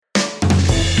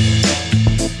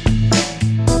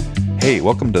Hey,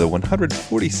 welcome to the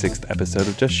 146th episode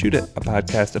of Just Shoot It, a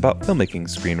podcast about filmmaking,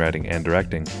 screenwriting, and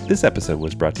directing. This episode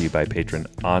was brought to you by patron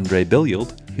Andre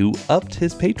Billield, who upped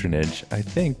his patronage, I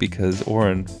think, because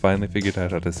Oren finally figured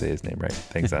out how to say his name right.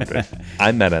 Thanks, Andre.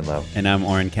 I'm Matt Enlow. And I'm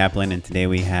Oren Kaplan, and today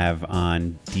we have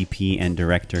on DP and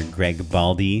director Greg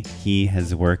Baldi. He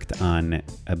has worked on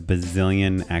a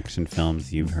bazillion action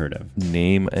films you've heard of.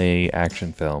 Name a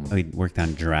action film. He worked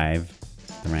on Drive,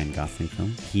 the Ryan Gosling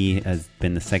film. He has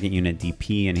been the second unit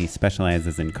DP, and he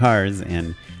specializes in cars,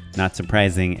 and not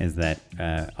surprising is that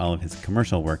all of his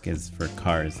commercial work is for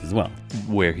cars as well.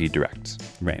 Where he directs.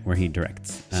 Right, where he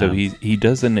directs. So he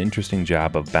does an interesting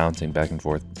job of bouncing back and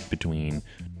forth between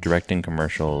directing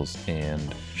commercials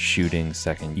and shooting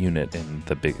second unit in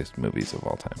the biggest movies of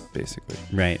all time, basically.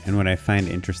 Right, and what I find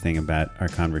interesting about our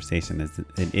conversation is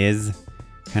that it is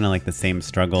kind of like the same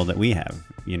struggle that we have.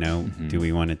 You know, do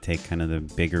we want to take kind of the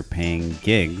bigger paying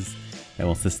gigs that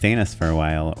will sustain us for a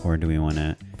while, or do we want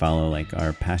to follow like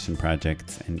our passion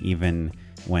projects? And even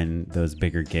when those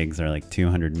bigger gigs are like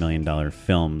 $200 million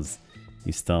films,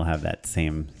 you still have that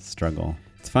same struggle.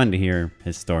 It's fun to hear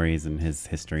his stories and his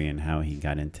history and how he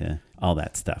got into all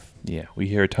that stuff. Yeah, we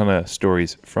hear a ton of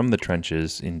stories from the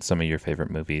trenches in some of your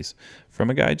favorite movies from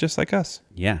a guy just like us.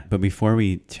 Yeah, but before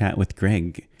we chat with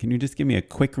Greg, can you just give me a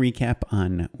quick recap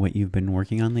on what you've been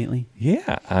working on lately?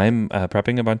 Yeah, I'm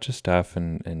prepping a bunch of stuff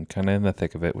and kind of in the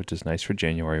thick of it, which is nice for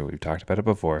January. We've talked about it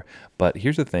before. But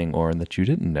here's the thing, Oren, that you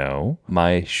didn't know.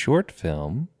 My short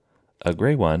film, a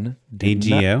gray one,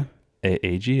 AGO,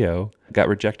 got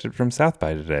rejected from South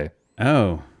by today.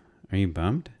 Oh, are you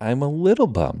bummed? I'm a little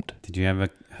bummed. Did you have a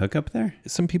hookup there?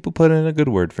 Some people put in a good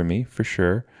word for me, for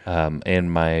sure.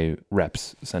 And my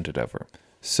reps sent it over.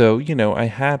 So, you know, I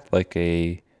had like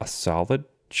a solid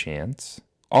chance,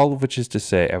 all of which is to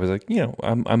say, I was like, you know,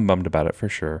 I'm bummed about it for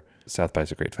sure. South by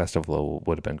is a great festival.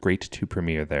 Would have been great to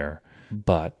premiere there.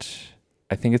 But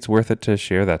I think it's worth it to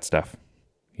share that stuff,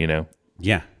 you know?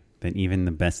 Yeah. That even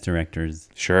the best directors,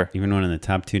 sure, even one of the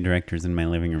top 2 directors in my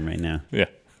living room right now. Yeah.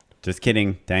 Just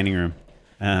kidding. Dining room.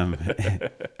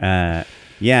 Yeah,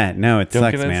 no, it Don't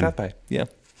sucks, get man. South by. Yeah.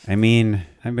 I mean,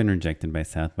 I've been rejected by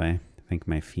South by. I think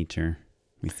my feature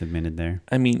we submitted there.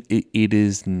 I mean, it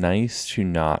is nice to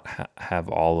not have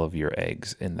all of your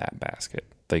eggs in that basket.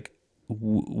 Like,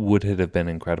 would it have been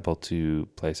incredible to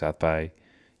play South by?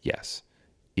 Yes.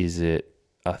 Is it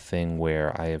a thing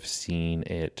where I have seen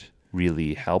it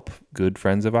really help good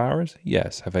friends of ours?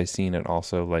 Yes. Have I seen it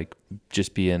also like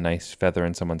just be a nice feather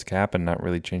in someone's cap and not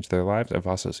really change their lives? I've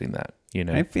also seen that, you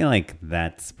know? I feel like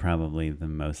that's probably the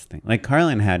most thing. Like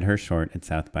Carlin had her short at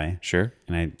South by. Sure.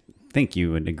 And I think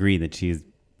you would agree that she's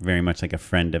very much like a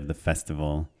friend of the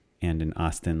festival and an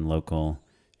Austin local.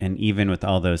 And even with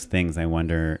all those things, I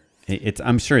wonder,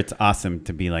 I'm sure it's awesome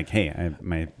to be like, hey,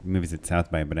 my movie's at South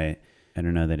by, but I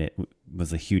don't know that it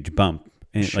was a huge bump.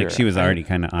 Sure. Like she was already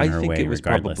kind of on her way regardless. I think it was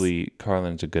probably,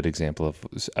 Carlin's a good example of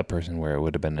a person where it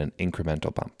would have been an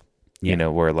incremental bump. Yeah. You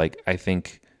know, where like, I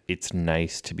think it's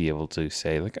nice to be able to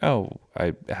say like, oh,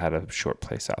 I had a short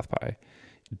play South by.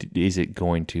 Is it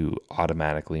going to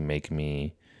automatically make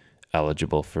me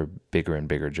eligible for bigger and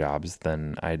bigger jobs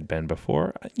than I'd been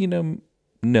before? You know,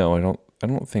 no, I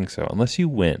don't think so. Unless you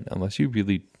win, unless you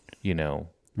really, you know.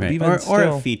 Right. Or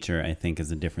a feature, I think, is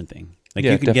a different thing. Like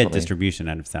you could get distribution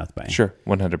out of South by. Sure,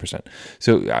 100%.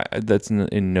 So that's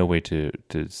in no way to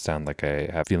sound like I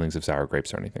have feelings of sour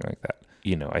grapes or anything like that.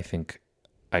 You know, I think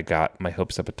I got my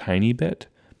hopes up a tiny bit,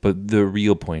 but the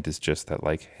real point is just that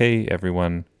like, hey,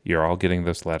 everyone, you're all getting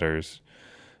those letters,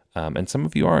 and some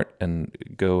of you aren't, and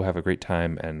go have a great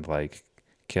time and like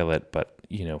kill it. But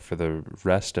you know, for the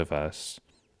rest of us,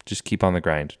 just keep on the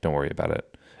grind. Don't worry about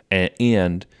it.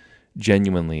 And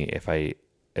genuinely, if I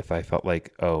felt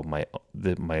like, oh, my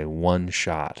one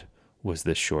shot was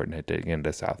this short and it didn't get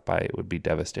into South by, it would be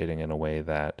devastating in a way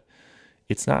that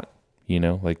it's not, you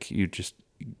know, like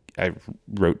I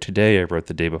wrote today, I wrote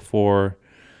the day before.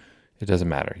 It doesn't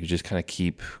matter. You just kind of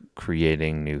keep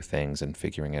creating new things and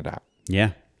figuring it out.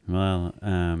 Yeah. Well,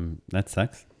 that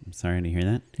sucks. I'm sorry to hear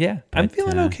that. Yeah. But I'm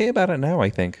feeling okay about it now, I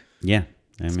think. Yeah.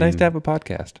 It's nice to have a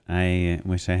podcast. I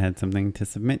wish I had something to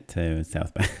submit to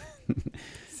South by.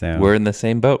 So we're in the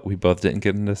same boat. We both didn't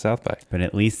get into South by. But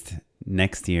at least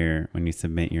next year, when you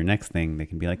submit your next thing, they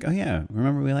can be like, oh yeah,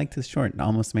 remember we liked this short.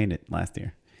 Almost made it last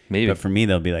year. Maybe. But for me,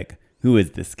 they'll be like, who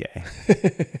is this guy?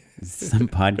 Some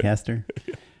podcaster?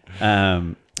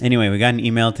 Anyway, we got an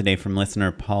email today from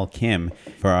listener Paul Kim.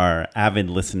 For our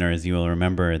avid listeners, you will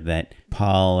remember that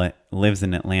Paul lives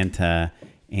in Atlanta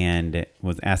and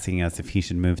was asking us if he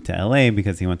should move to LA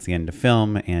because he wants to get into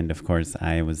film. And of course,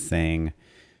 I was saying,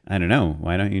 I don't know.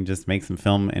 Why don't you just make some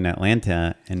film in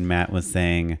Atlanta? And Matt was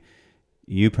saying,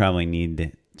 you probably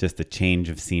need just a change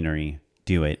of scenery.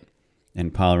 Do it.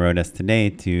 And Paul wrote us today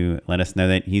to let us know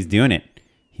that he's doing it.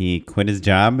 He quit his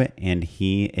job and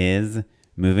he is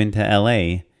moving to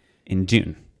LA in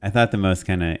June. I thought the most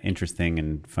kind of interesting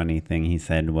and funny thing he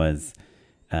said was,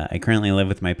 I currently live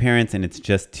with my parents and it's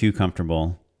just too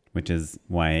comfortable, which is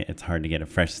why it's hard to get a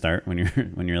fresh start when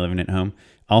you're living at home.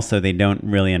 Also, they don't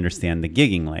really understand the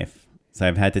gigging life. So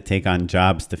I've had to take on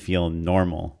jobs to feel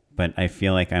normal, but I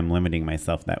feel like I'm limiting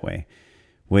myself that way,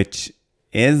 which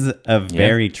is a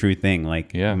very true thing.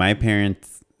 Like my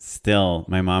parents still,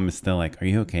 my mom is still like, are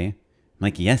you okay? I'm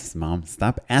like, yes, Mom,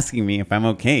 stop asking me if I'm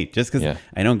okay. Just because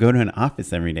I don't go to an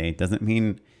office every day doesn't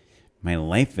mean my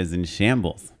life is in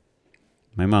shambles.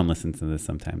 My mom listens to this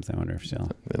sometimes. I wonder if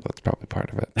she'll. That's probably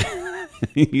part of it.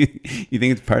 you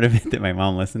think it's part of it that my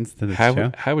mom listens to the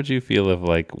show? How would you feel if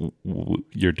like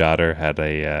your daughter had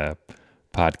a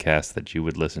podcast that you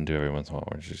would listen to every once in a while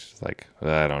where she's just like,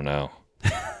 I don't know.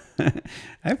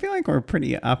 I feel like we're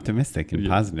pretty optimistic and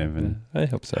positive and I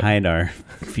hope so. Hide our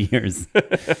fears.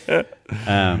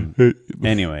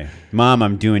 Anyway, Mom,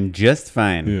 I'm doing just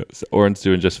fine. Yeah, so Oren's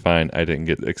doing just fine. I didn't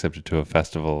get accepted to a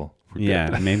festival.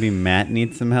 Maybe Matt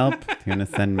needs some help. You want to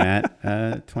send Matt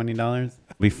 $20?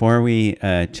 Before we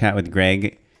chat with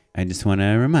Greg, I just want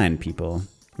to remind people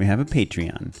we have a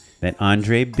Patreon that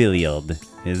Andre Billield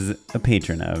is a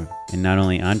patron of. And not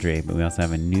only Andre, but we also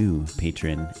have a new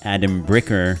patron, Adam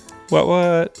Bricker.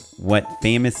 What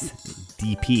famous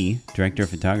DP, director of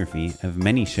photography, of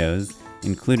many shows,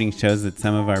 including shows that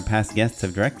some of our past guests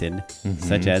have directed,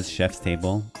 such as Chef's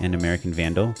Table and American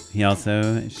Vandal. He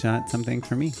also shot something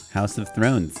for me, House of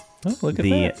Thrones. Oh, look at the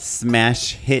that.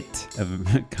 smash hit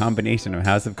of a combination of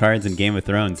House of Cards and Game of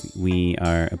Thrones. We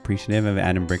are appreciative of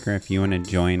Adam Bricker. If you want to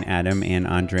join Adam and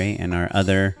Andre and our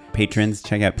other patrons,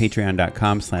 check out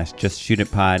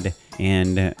patreon.com/justshootitpod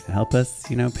and help us,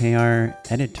 pay our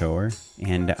editor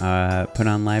and put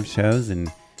on live shows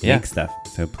and make stuff.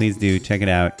 So please do check it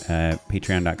out,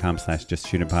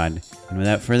 patreon.com/justshootitpod. And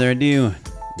without further ado,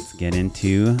 let's get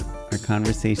into our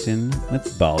conversation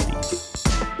with Baldi.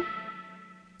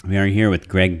 We are here with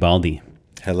Greg Baldi.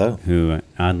 Hello. Who,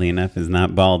 oddly enough, is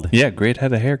not bald. Yeah, great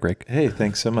head of hair, Greg. Hey,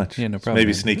 thanks so much. Yeah, no problem.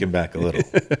 Maybe sneaking back a little.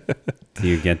 Do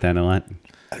you get that a lot?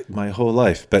 My whole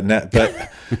life, but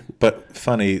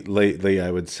funny. Lately, I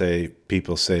would say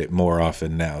people say it more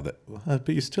often now that, but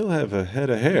you still have a head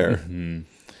of hair,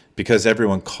 because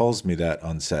everyone calls me that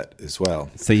on set as well.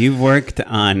 So you've worked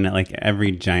on like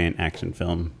every giant action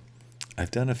film. I've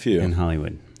done a few in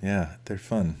Hollywood. Yeah, they're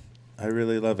fun. I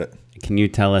really love it. Can you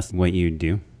tell us what you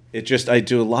do? I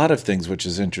do a lot of things, which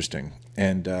is interesting.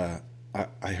 And I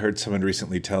heard someone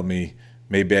recently tell me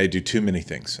maybe I do too many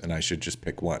things and I should just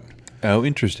pick one. Oh,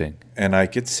 interesting. And I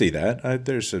could see that.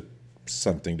 There's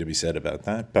something to be said about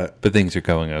that. But things are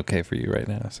going okay for you right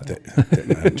now. So.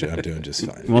 I'm doing just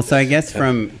fine. Well, so I guess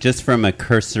from a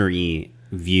cursory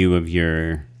view of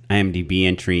your IMDb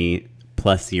entry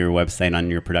plus your website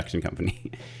on your production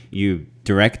company, you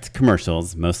direct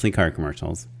commercials, mostly car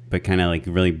commercials, but kind of like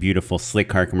really beautiful, slick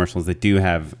car commercials that do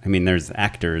have, there's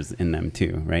actors in them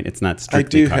too, right? It's not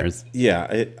strictly cars.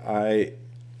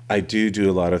 I do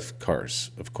a lot of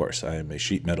cars, of course. I am a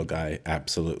sheet metal guy,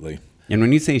 absolutely. And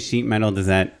when you say sheet metal, does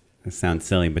that sound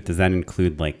silly, but does that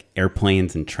include like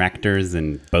airplanes and tractors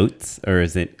and boats, or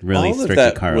is it really strictly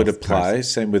cars? All of that would apply,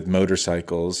 same with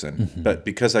motorcycles. But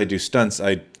because I do stunts,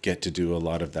 I get to do a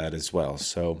lot of that as well.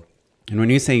 So. And when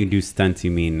you say you do stunts,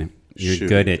 you mean you're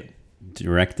good at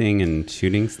directing and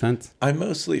shooting stunts?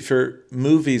 For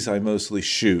movies, I mostly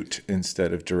shoot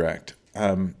instead of direct.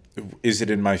 Is it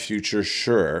in my future?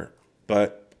 Sure.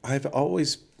 But I've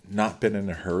always not been in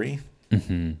a hurry.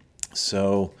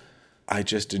 So I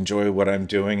just enjoy what I'm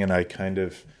doing and I kind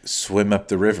of swim up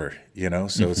the river,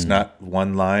 So it's not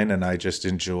one line and I just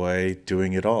enjoy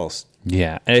doing it all.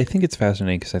 Yeah. And I think it's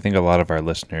fascinating because I think a lot of our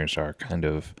listeners are kind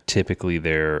of typically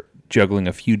they're juggling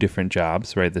a few different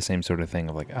jobs, right? The same sort of thing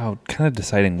of like, kind of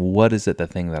deciding what is it the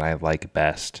thing that I like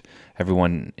best.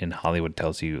 Everyone in Hollywood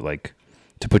tells you like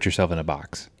to put yourself in a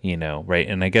box, right?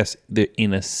 And I guess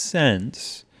in a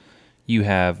sense, you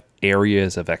have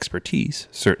areas of expertise,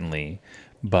 certainly,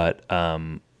 but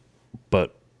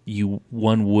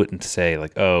one wouldn't say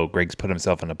like, oh, Greg's put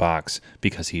himself in a box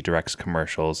because he directs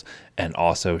commercials and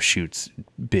also shoots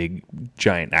big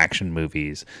giant action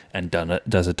movies and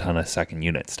does a ton of second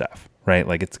unit stuff, right?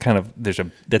 Like it's kind of that's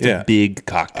a big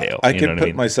cocktail. I could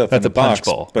put myself in the box,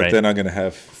 but right? then I'm going to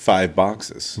have 5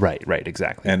 boxes. Right,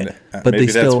 exactly. And but maybe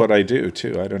that's what I do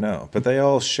too. I don't know, but they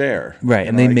all share, right?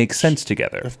 And they make sense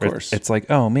together. Of course, it's like,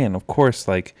 oh man, of course,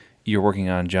 like. You're working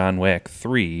on John Wick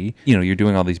 3, you're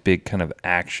doing all these big kind of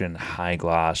action, high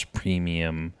gloss,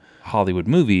 premium Hollywood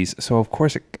movies. So of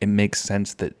course it makes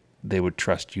sense that they would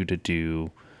trust you to do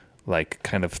like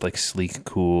kind of like sleek,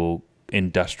 cool,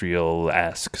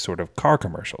 industrial-esque sort of car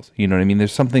commercials. You know what I mean?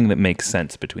 There's something that makes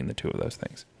sense between the two of those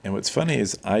things. And what's funny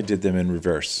is I did them in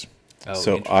reverse.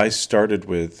 So I started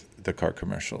with the car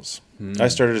commercials. I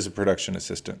started as a production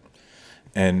assistant.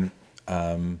 And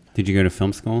did you go to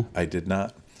film school? I did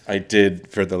not. I did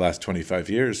for the last 25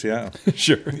 years, yeah.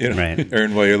 Sure. Right.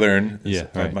 Earn while you learn, yeah,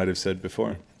 I might have said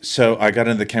before. So I got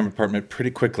into the camera department pretty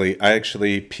quickly. I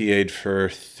actually PA'd for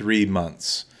 3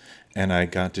 months, and I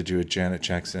got to do a Janet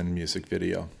Jackson music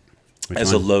video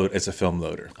as a film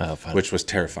loader, which was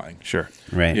terrifying. Sure.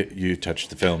 Right. You touch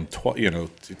the film,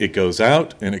 it goes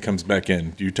out and it comes back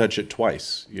in. You touch it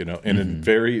twice, in a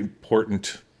very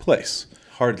important place.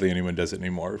 Hardly anyone does it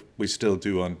anymore. We still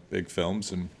do on big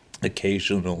films and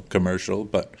occasional commercial,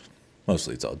 but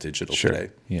mostly it's all digital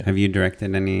today. Yeah. Have you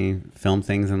directed any film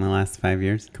things in the last 5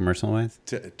 years, commercial-wise?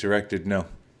 Directed, no.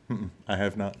 I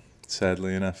have not,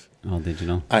 sadly enough. All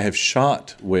digital? I have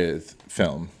shot with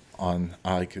film on,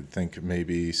 I could think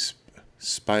maybe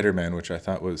Spider-Man, which I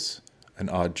thought was an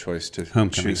odd choice to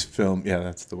choose film. Yeah,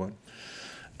 that's the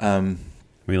one.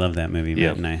 We love that movie,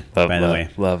 Matt and I, by the way.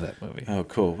 Love that movie. Oh,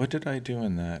 cool. What did I do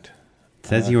in that? It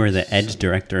says you were the edge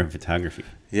director of photography.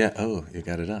 Yeah. Oh, you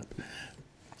got it up.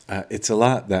 It's a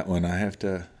lot, that one. I have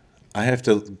to go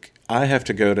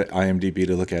to IMDb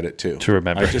to look at it too. To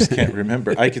remember. I just can't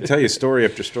remember. I could tell you story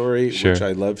after story, which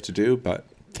I love to do, but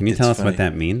can you tell us what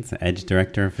that means? Edge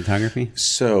director of photography?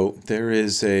 So there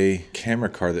is a camera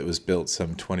car that was built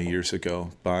some 20 years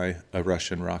ago by a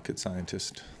Russian rocket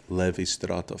scientist, Levi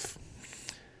Stratov.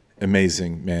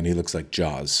 Amazing man. He looks like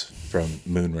Jaws from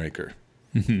Moonraker.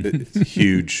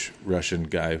 Huge Russian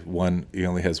guy. He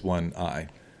only has one eye.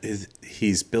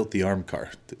 He's built the arm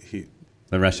car.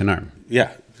 The Russian arm.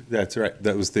 Yeah, that's right.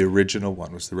 That was the original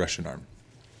one, was the Russian arm.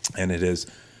 And it has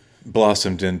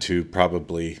blossomed into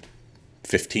probably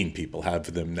 15 people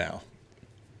have them now.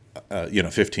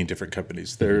 15 different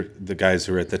companies. They're the guys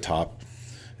who are at the top.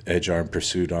 Edge arm,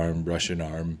 Pursuit arm, Russian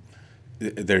arm.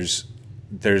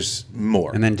 There's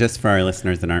more. And then just for our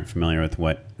listeners that aren't familiar with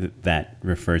what that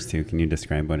refers to, can you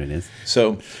describe what it is?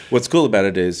 So what's cool about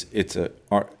it is it's a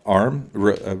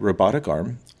robotic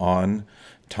arm on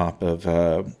top of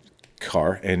a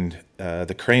car, and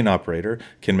the crane operator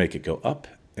can make it go up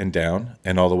and down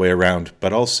and all the way around,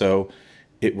 but also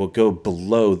it will go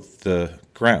below the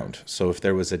ground. So if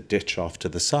there was a ditch off to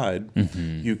the side,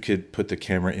 you could put the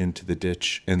camera into the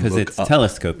ditch and look up. Because it's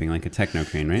telescoping like a techno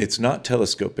crane, right? It's not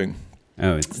telescoping.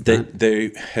 Oh, it's not?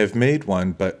 They have made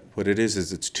one, but what it is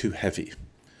it's too heavy.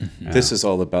 This is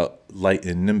all about light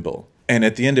and nimble. And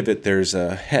at the end of it, there's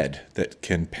a head that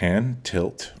can pan,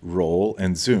 tilt, roll,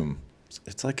 and zoom.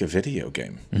 It's like a video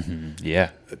game. Yeah.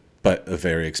 But a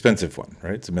very expensive one,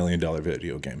 right? It's $1 million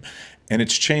video game. And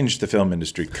it's changed the film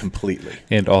industry completely.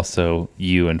 And also,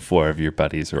 you and 4 of your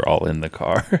buddies are all in the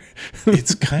car.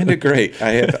 It's kind of great.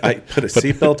 I put a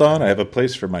seatbelt on. I have a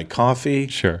place for my coffee.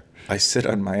 Sure. I sit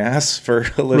on my ass for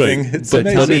a living. Right. It's But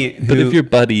amazing. but if your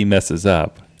buddy messes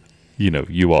up,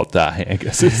 you all die, I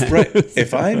guess. Right.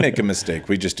 If I make a mistake,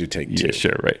 we just do take 2. Yeah,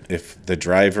 sure, right. If the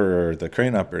driver or the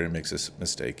crane operator makes a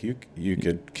mistake, you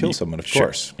could kill someone, of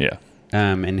course. Yeah.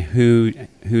 And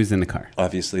who's in the car?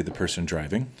 Obviously, the person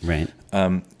driving. Right.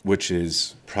 Which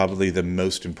is probably the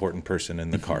most important person in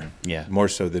the car. Yeah. More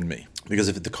so than me. Because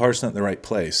if the car's not in the right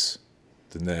place,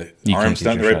 then the You can't arm's shoot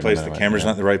not in the your right shot place, no the matter camera's what,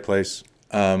 not in the right place.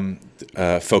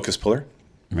 Focus puller.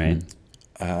 Right.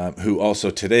 Who also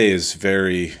today is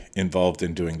very involved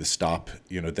in doing the stop.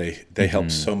 They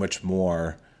help so much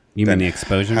more. You mean the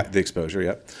exposure? The exposure,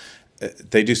 yep.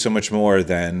 They do so much more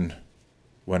than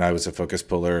when I was a focus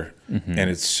puller, and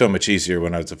it's so much easier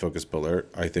when I was a focus puller.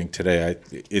 I think today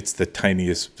it's the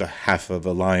tiniest, the half of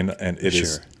a line, and it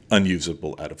is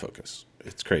unusable out of focus.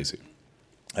 It's crazy.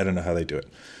 I don't know how they do it.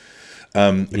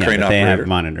 Crane operator. They have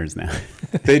monitors now.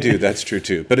 They do. That's true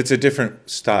too. But it's a different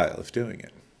style of doing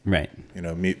it. Right.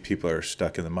 People are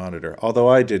stuck in the monitor. Although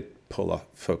I did pull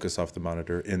focus off the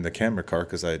monitor in the camera car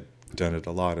because I'd done it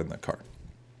a lot in the car.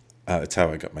 It's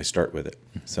how I got my start with it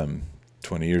some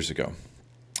 20 years ago.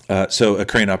 So a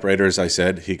crane operator, as I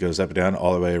said, he goes up and down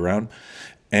all the way around,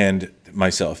 and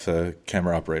myself, a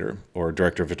camera operator or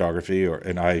director of photography,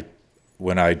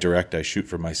 when I direct, I shoot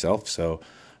for myself. So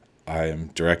I am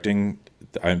directing,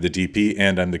 I'm the DP,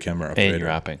 and I'm the camera operator. And you're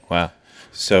opping. Wow.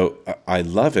 So I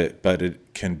love it, but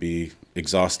it can be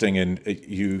exhausting, and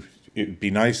it'd be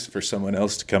nice for someone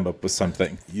else to come up with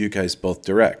something. You guys both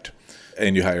direct,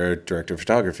 and you hire a director of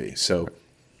photography. So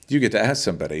you get to ask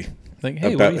somebody. Like,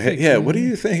 hey, about, what do you think? yeah, what do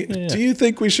you think? Yeah. Do you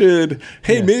think we should?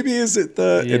 Hey, Yeah. maybe is it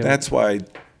the? Yeah. And that's why I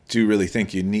do really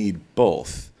think you need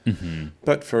both. Mm-hmm.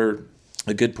 But for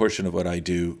a good portion of what I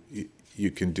do, you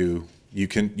can do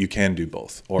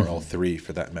both, or all three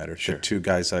for that matter. Sure. The two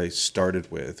guys I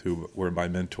started with, who were my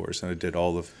mentors, and I did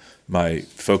all of my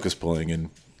focus pulling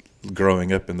and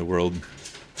growing up in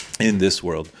this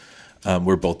world.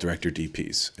 We're both director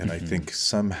DPs, and I think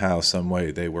somehow, some way,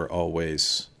 they were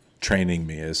always training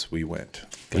me as we went,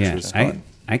 which was fun.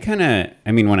 I kind of,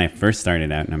 I mean, when I first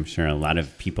started out, and I'm sure a lot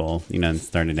of people,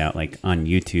 started out like on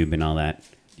YouTube and all that,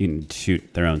 you can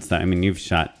shoot their own stuff. I mean, you've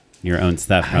shot your own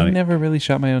stuff. I Probably. never really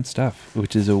shot my own stuff,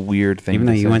 which is a weird thing. Even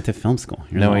though to you say. went to film school.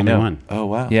 You're No, the I only know. one. Oh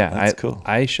wow, Yeah, that's cool.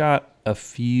 I shot a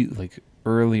few, like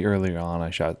earlier on, I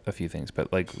shot a few things,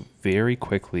 but like very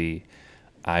quickly,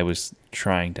 I was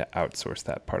trying to outsource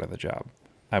that part of the job.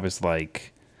 I was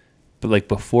like, but like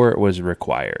before it was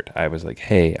required, I was like,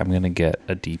 hey, I'm going to get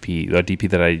a DP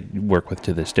that I work with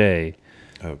to this day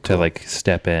to like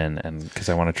step in, and because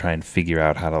I want to try and figure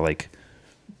out how to like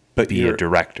be a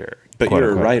director. But quote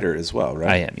you're unquote. a writer as well, right?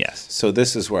 I am, yes. So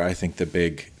this is where I think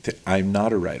I'm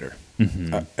not a writer,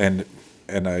 and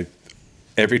I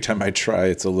every time I try,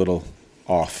 it's a little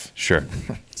off. Sure.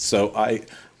 So I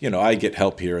get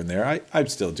help here and there. I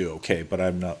still do okay, but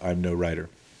I'm no writer.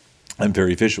 I'm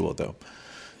very visual though.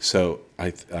 So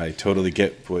I totally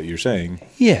get what you're saying.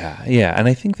 Yeah. And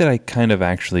I think that I kind of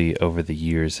actually over the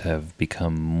years have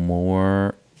become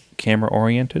more camera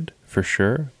oriented for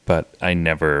sure, but I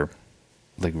never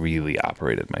like really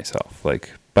operated myself.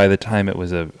 Like by the time it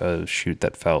was a shoot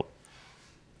that felt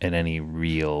in any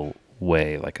real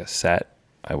way like a set,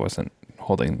 I wasn't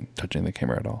touching the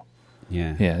camera at all.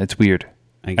 Yeah. Yeah, it's weird.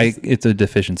 I guess, It's a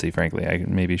deficiency, frankly. I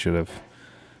maybe should have,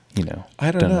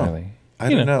 I don't know. Really, I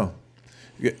don't know.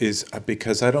 Is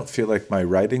because I don't feel like my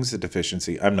writing's a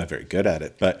deficiency. I'm not very good at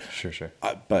it, but Sure.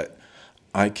 But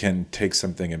I can take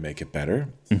something and make it better,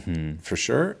 for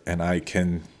sure, and I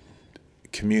can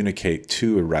communicate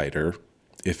to a writer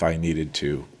if I needed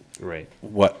to, Right.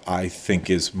 what I think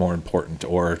is more important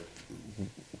or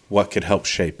what could help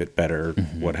shape it better,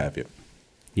 what have you.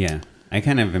 yeah. I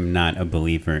kind of am not a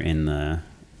believer in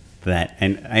that.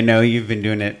 And I know you've been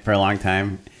doing it for a long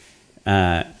time.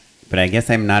 But I guess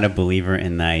I'm not a believer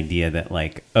in the idea that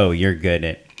like, oh, you're good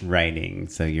at writing,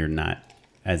 so you're not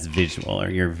as visual, or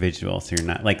you're visual, so you're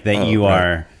not like that. You right.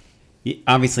 are.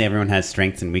 Obviously, everyone has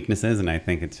strengths and weaknesses, and I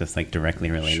think it's just like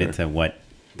directly related to what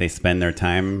they spend their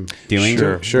time doing.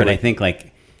 Sure. But I think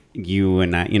like you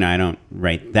and I, I don't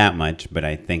write that much, but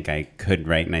I think I could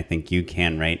write, and I think you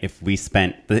can write if you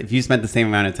spent the same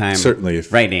amount of time Certainly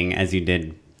writing as you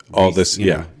did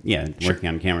working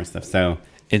on camera stuff. So.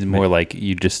 It's more like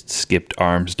you just skipped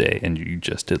arms day and you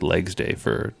just did legs day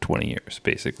for 20 years,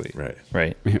 basically. Right.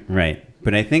 Right. Right.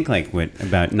 But I think like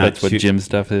about not That's what gym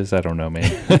stuff is. I don't know, man.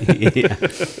 yeah.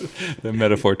 The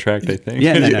metaphor tracked, I think.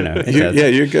 Yeah, no. It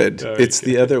does. You're good. It's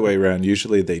the other way around.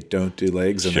 Usually they don't do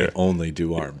legs and Sure. they only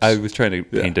do arms. I was trying to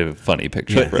paint a funny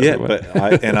picture for everyone. but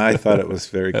I thought it was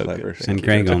very clever. So. And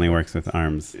Greg only works with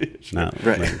arms, not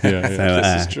Right. legs. Yeah. So,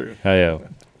 This is true. Hi-yo.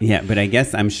 yeah, but I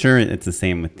guess I'm sure it's the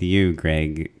same with you,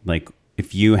 Greg. Like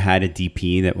if you had a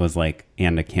DP that was like,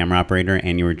 and a camera operator,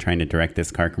 and you were trying to direct this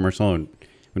car commercial, it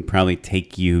would probably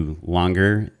take you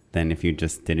longer than if you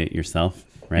just did it yourself,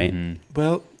 right? Mm-hmm.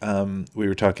 Well, we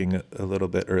were talking a little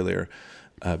bit earlier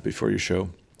before your show.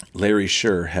 Larry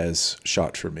Scher has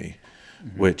shot for me,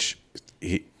 which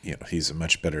he's a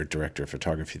much better director of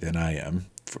photography than I am,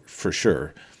 for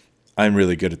sure. I'm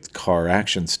really good at the car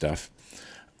action stuff,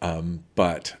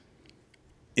 but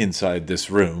inside this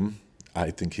room,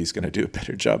 I think he's going to do a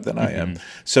better job than I am.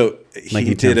 So Like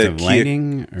he in terms did of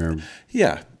lighting, or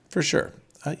yeah, for sure.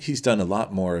 He's done a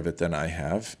lot more of it than I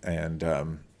have, and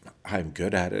I'm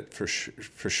good at it for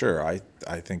sure. I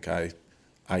think I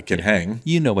can hang.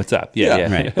 You know what's up.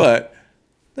 Yeah. Right. But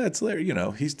that's Larry.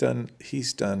 He's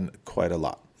done quite a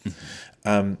lot,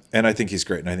 and I think he's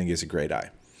great, and I think he has a great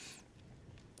eye.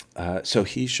 So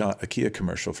he shot a Kia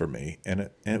commercial for me, and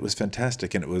it was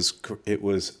fantastic, and it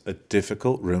was a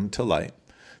difficult room to light.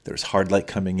 there's hard light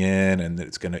coming in, and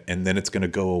then it's gonna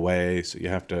go away. So you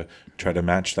have to try to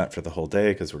match that for the whole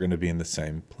day because we're gonna be in the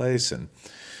same place, and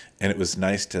it was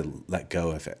nice to let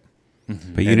go of it.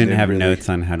 But you didn't have notes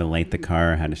on how to light the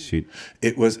car or how to shoot.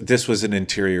 This was an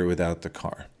interior without the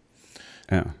car.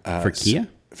 Oh, for Kia?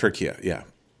 For Kia, yeah.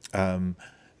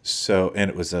 So, and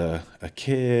it was a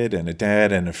kid and a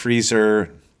dad and a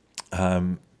freezer,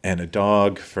 and a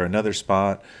dog for another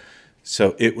spot.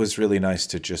 So it was really nice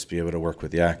to just be able to work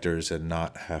with the actors and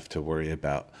not have to worry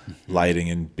about lighting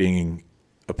and being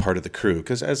a part of the crew.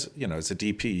 Because as a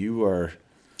DP, you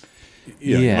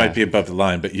might be above the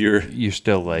line, but you're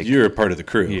still like, you're a part of the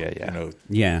crew.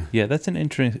 Yeah. That's an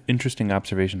interesting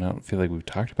observation. I don't feel like we've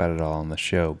talked about it all on the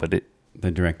show, but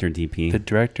The director DP. The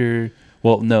director,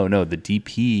 well, no, the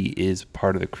DP is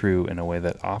part of the crew in a way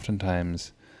that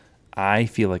oftentimes I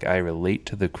feel like I relate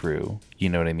to the crew. You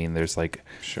know what I mean? There's like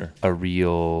a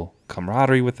real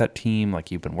camaraderie with that team.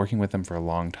 Like you've been working with them for a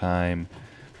long time.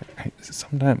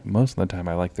 Sometimes, most of the time,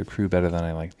 I like the crew better than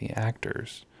I like the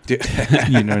actors. You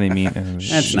know what I mean? And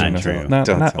That's not true.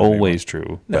 Not always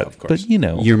true. No, but, of course. But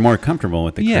you're more comfortable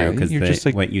with the crew because just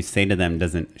like, what you say to them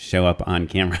doesn't show up on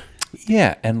camera.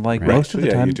 Yeah, and like most of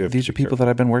the time, these are people careful. that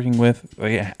I've been working with.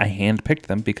 I handpicked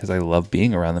them because I love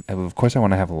being around them. And of course, I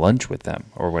want to have lunch with them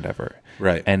or whatever.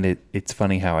 Right. And it's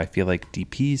funny how I feel like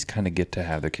DPs kind of get to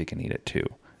have their cake and eat it too.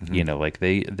 Mm-hmm. Like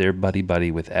they're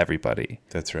buddy with everybody.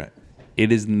 That's right.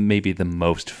 It is maybe the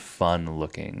most fun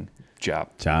looking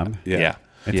job. Yeah.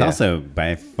 It's also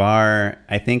by far,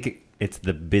 I think it's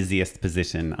the busiest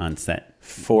position on set.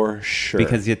 For sure.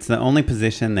 Because it's the only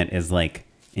position that is like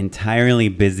entirely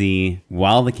busy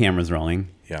while the camera's rolling.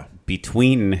 Yeah.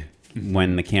 Between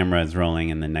when the camera is rolling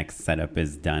and the next setup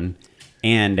is done.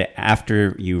 And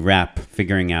after you wrap,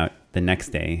 figuring out the next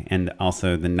day. And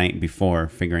also the night before,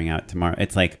 figuring out tomorrow.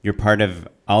 It's like you're part of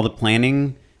all the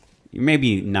planning. You're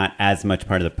maybe not as much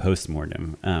part of the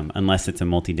postmortem, unless it's a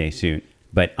multi-day shoot.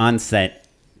 But on set,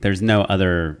 there's no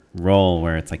other role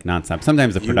where it's like nonstop.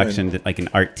 Sometimes the production, like an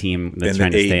art team that's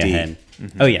trying to stay ahead.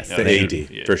 Mm-hmm. Oh, yes.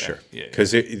 The AD, for sure.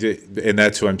 Because and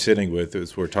that's who I'm sitting with,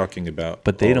 is we're talking about.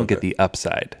 But they don't get the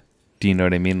upside. Do you know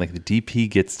what I mean? Like the DP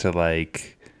gets to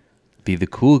like be the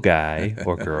cool guy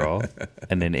or girl,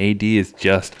 and then AD is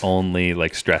just only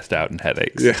like stressed out and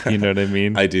headaches. Yeah. You know what I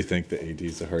mean? I do think the AD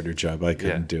is a harder job. I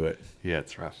couldn't do it. Yeah,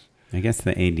 it's rough. I guess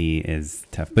the AD is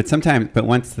tough. But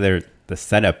once the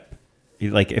setup,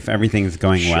 like if everything's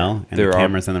going well and the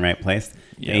camera's in the right place,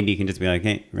 the AD can just be like,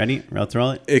 hey, ready? Let's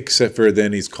roll it. Except for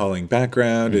then he's calling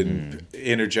background and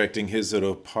interjecting his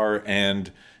little part,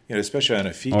 and especially on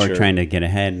a feature. Or trying to get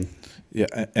ahead.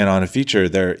 Yeah, and on a feature,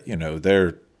 they're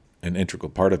an integral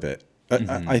part of it.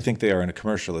 I think they are in a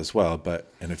commercial as well,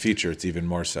 but in a feature, it's even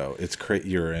more so.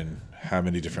 You're in how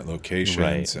many different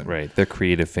locations. Right. Their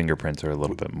creative fingerprints are a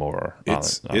little bit more.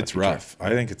 It's rough.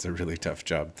 I think it's a really tough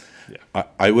job. Yeah.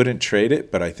 I wouldn't trade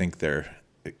it, but I think they're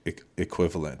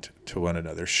equivalent to one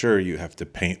another. Sure, you have to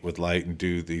paint with light and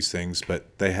do these things,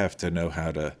 but they have to know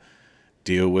how to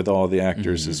deal with all the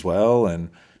actors as well. And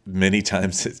many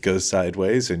times it goes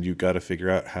sideways, and you've got to figure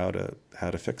out how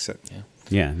to fix it.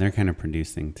 Yeah, they're kind of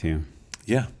producing too.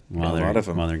 Yeah, a lot of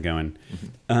them while they're going.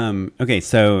 Mm-hmm. Okay,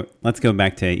 so let's go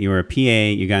back to you were a PA.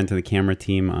 You got into the camera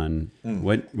team on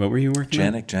what were you working on?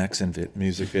 Janet Jackson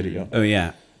music video. Oh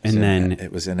yeah, and then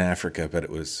it was in Africa, but it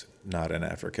was not in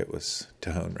Africa. It was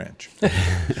Tejon Ranch.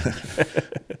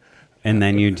 And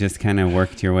then you just kind of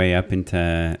worked your way up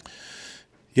into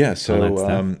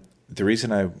So the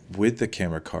reason I with the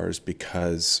camera car is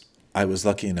because I was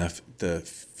lucky enough. The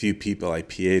few people I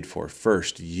PA'd for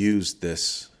first used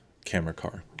this camera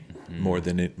car more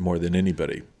than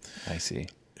anybody. I see.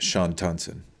 Sean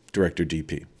Thompson, director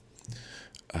DP,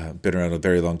 been around a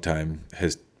very long time,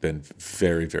 has been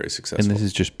very, very successful. And this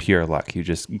is just pure luck. You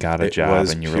just got a job,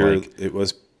 and you were like, it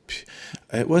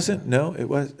wasn't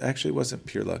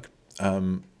pure luck.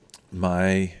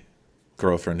 My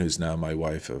girlfriend, who's now my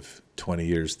wife of 20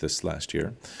 years this last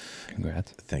year.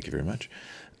 Congrats. Thank you very much.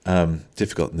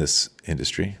 Difficult in this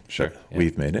industry. Sure.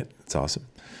 We've made it. It's awesome.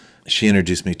 She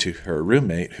introduced me to her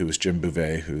roommate, who was Jim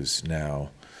Bouvet, who's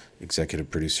now executive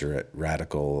producer at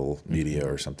Radical Media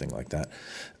or something like that.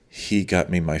 He got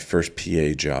me my first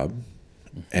PA job,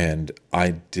 and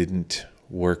I didn't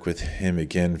work with him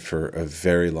again for a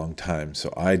very long time.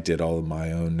 So I did all of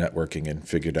my own networking and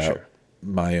figured out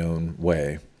my own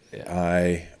way. Yeah.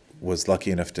 I was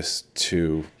lucky enough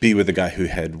to be with a guy who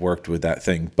had worked with that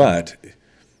thing, but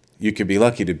you could be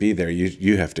lucky to be there.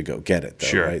 You have to go get it,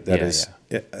 though, right?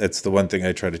 It's the one thing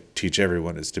I try to teach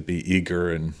everyone is to be eager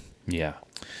and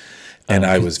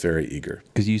I was very eager.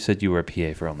 Because you said you were a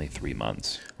PA for only 3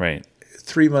 months, right?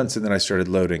 3 months, and then I started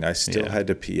loading. I still had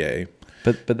to PA.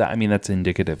 But that, I mean, that's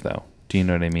indicative, though. Do you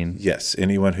know what I mean? Yes,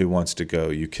 anyone who wants to go,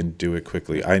 you can do it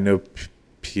quickly. I know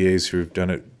PAs who've done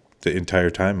it the entire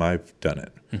time I've done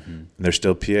it, and they're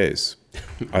still PAs.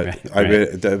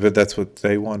 But that's what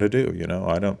they want to do. You know,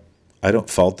 I don't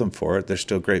fault them for it. They're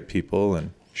still great people,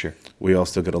 and Sure. we all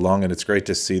still get along. And it's great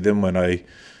to see them when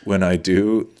I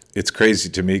do. It's crazy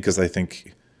to me because I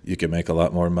think you can make a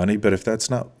lot more money. But if that's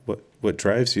not what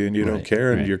drives you, and you don't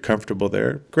care, and you're comfortable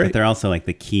there, great. But they're also like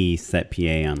the key set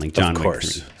PA on like John Wick 3. Of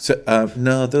course. So,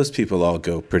 no, those people all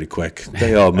go pretty quick.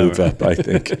 They all move up, I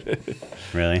think.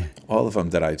 Really? All of them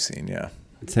that I've seen, yeah.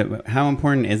 So how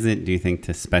important is it, do you think,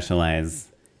 to specialize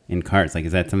in cars? Like,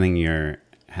 is that something you're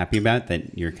happy about,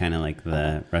 that you're kind of like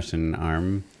the Russian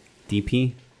arm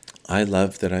DP? I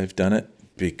love that I've done it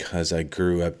because I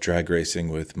grew up drag racing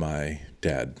with my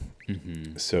dad.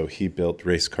 Mm-hmm. So he built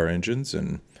race car engines,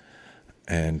 and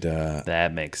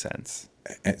that makes sense.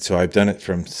 And so I've done it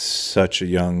from such a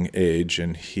young age,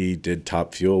 and he did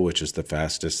Top Fuel, which is the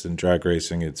fastest in drag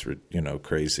racing. It's,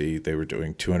 crazy. They were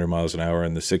doing 200 miles an hour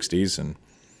in the 60s, and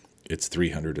it's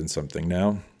 300 and something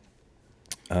now.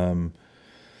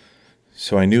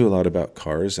 So I knew a lot about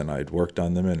cars, and I'd worked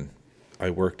on them, and I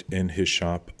worked in his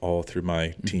shop all through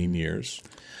my teen years.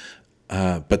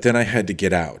 But then I had to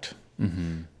get out,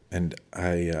 and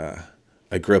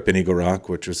I grew up in Eagle Rock,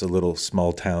 which was a little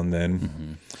small town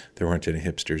then. There weren't any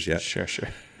hipsters yet. Sure.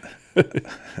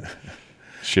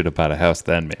 Should have bought a house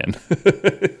then, man.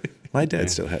 My dad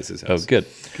still has his house. Oh, good.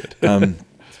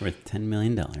 It's worth $10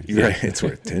 million. Right, it's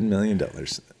worth $10 million,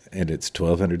 and it's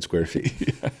 1,200 square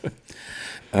feet.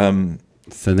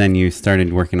 So then you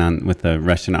started working with the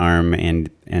Russian arm,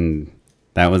 and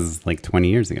that was like 20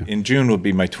 years ago. In June will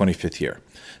be my 25th year.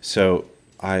 So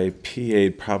I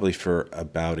PA'd probably for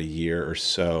about a year or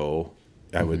so.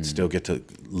 I would still get to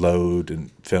load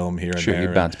and film here and there. Sure, you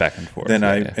bounce back and forth. Then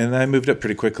I moved up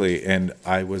pretty quickly, and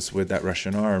I was with that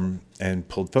Russian arm and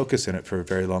pulled focus in it for a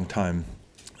very long time.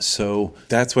 So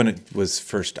that's when it was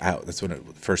first out. That's when it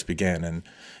first began.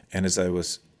 And as I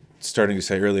was starting to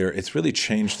say earlier, it's really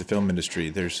changed the film industry.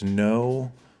 There's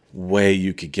no way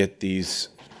you could get these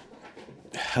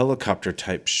helicopter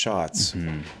type shots.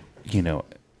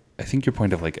 I think your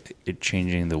point of like it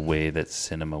changing the way that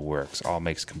cinema works all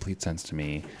makes complete sense to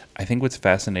me. I think what's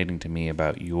fascinating to me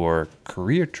about your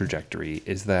career trajectory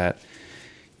is that,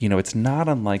 it's not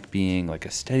unlike being like a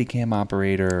Steadicam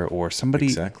operator or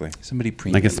somebody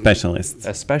premium, like a specialist.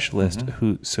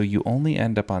 So you only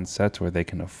end up on sets where they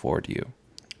can afford you.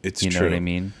 It's true. You know what I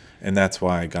mean? And that's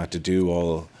why I got to do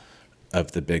all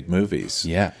of the big movies.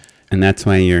 Yeah. And that's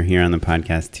why you're here on the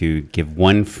podcast, to give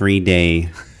one free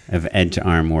day of edge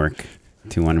arm work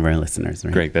to one of our listeners,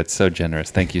 right? Greg, that's so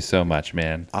generous. Thank you so much,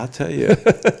 man. I'll tell you,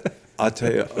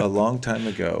 a long time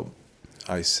ago,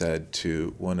 I said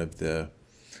to one of the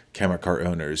camera car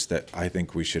owners that I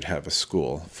think we should have a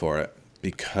school for it,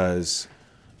 because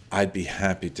I'd be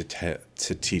happy to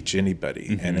teach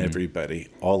anybody and everybody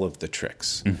all of the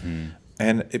tricks.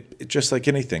 And it just like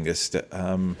anything,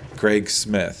 Greg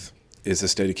Smith is a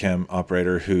Steadicam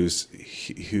operator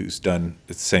who's done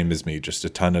the same as me, just a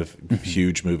ton of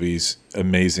huge movies,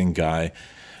 amazing guy,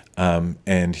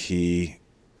 and he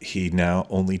now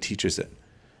only teaches it.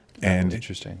 And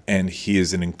interesting. And he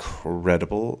is an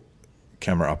incredible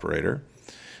camera operator,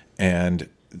 and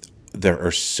there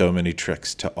are so many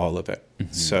tricks to all of it.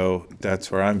 So that's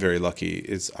where I'm very lucky,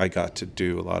 is I got to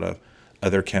do a lot of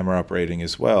other camera operating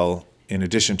as well, in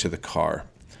addition to the car.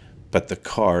 But the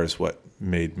car is what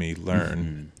made me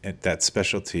learn. And that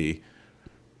specialty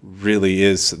really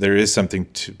is, there is something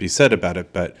to be said about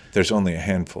it, but there's only a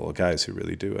handful of guys who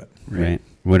really do it. Right.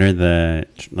 What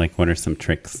are some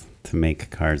tricks to make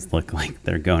cars look like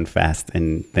they're going fast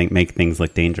and make things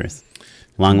look dangerous?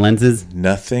 Long lenses?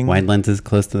 Nothing. Wide lenses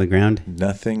close to the ground?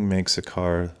 Nothing makes a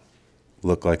car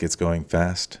look like it's going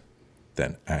fast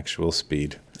than actual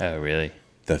speed. Oh, really?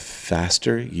 The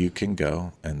faster you can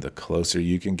go and the closer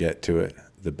you can get to it,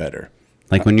 the better.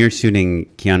 Like when you're shooting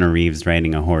Keanu Reeves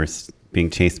riding a horse being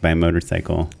chased by a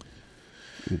motorcycle,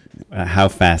 how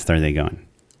fast are they going?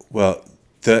 Well,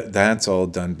 that's all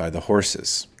done by the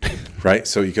horses, right?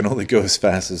 So you can only go as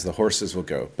fast as the horses will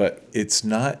go. But it's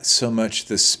not so much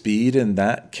the speed in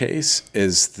that case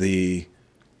as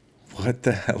what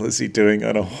the hell is he doing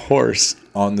on a horse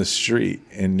on the street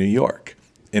in New York,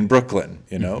 in Brooklyn,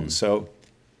 So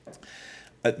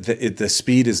the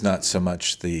speed is not so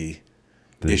much the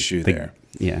issue there.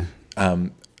 Yeah.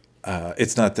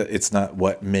 It's not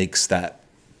what makes that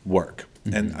work.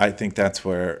 And I think that's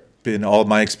where, in all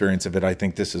my experience of it, I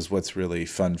think this is what's really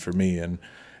fun for me and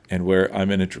and where I'm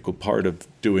an integral part of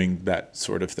doing that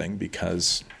sort of thing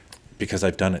because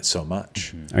I've done it so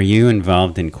much. Are you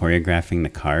involved in choreographing the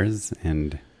cars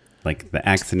and like the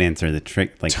accidents or the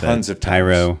trick, like Tons the of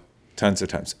pyro? Tons of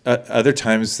times. Other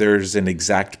times there's an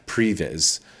exact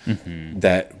previs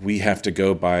that we have to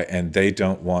go by, and they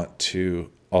don't want to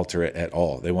alter it at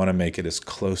all. They want to make it as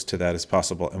close to that as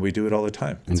possible, and we do it all the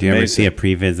time. And do you ever see a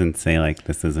previs and say like,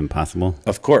 this is impossible?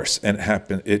 Of course, and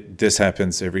this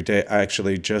happens every day. I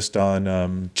actually just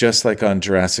like on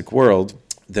Jurassic World,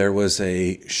 there was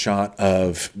a shot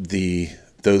of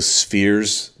those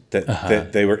spheres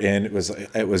that they were in.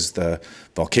 It was the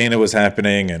volcano was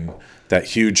happening, and that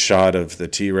huge shot of the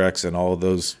T-Rex and all of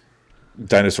those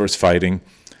dinosaurs fighting.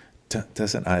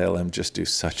 Doesn't ILM just do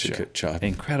such a good job?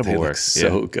 Incredible they work. Look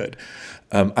so good.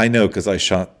 I know because I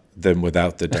shot them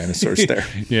without the dinosaurs there.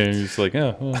 Yeah, you're just like,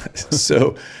 oh. Well.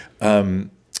 So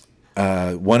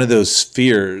one of those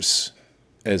spheres,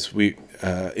 as we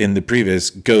in the previous,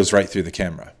 goes right through the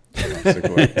camera.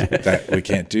 That we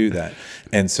can't do that.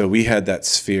 And so we had that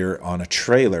sphere on a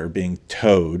trailer being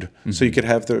towed, so you could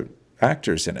have the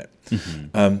actors in it.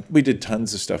 We did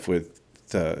tons of stuff with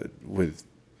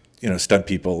stunt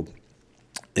people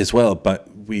as well, but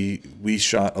we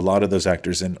shot a lot of those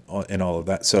actors in all of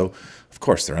that. So of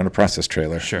course they're on a process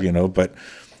trailer, but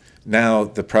now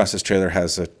the process trailer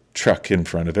has a truck in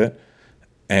front of it,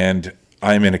 and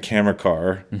I'm in a camera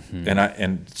car,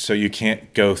 and so you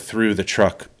can't go through the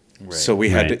truck. Right. So we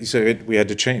had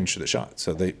to change the shot.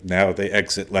 So they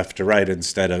exit left to right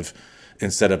instead of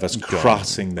us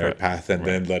crossing their path and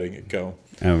then letting it go.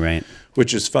 Oh, right.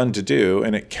 Which is fun to do,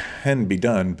 and it can be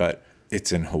done, but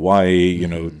it's in Hawaii.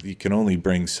 You can only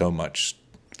bring so much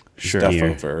stuff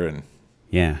over. And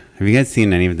yeah, have you guys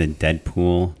seen any of the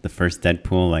first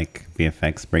Deadpool like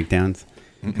VFX breakdowns?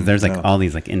 Because there's like all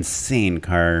these like insane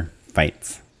car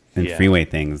fights and freeway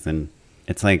things, and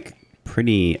it's like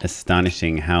pretty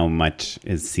astonishing how much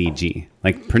is CG.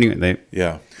 Like that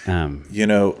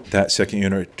second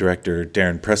unit director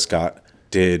Darren Prescott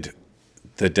did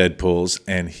the Deadpools,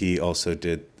 and he also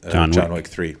did John Wick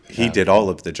 3. He did all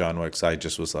of the John Wicks. I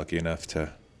just was lucky enough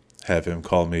to have him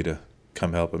call me to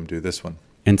come help him do this one.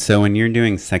 And so when you're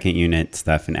doing second unit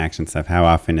stuff and action stuff, how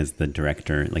often is the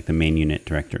director, like the main unit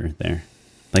director, there?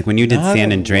 Like when you did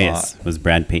San Andreas, was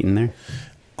Brad Payton there?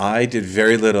 I did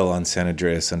very little on San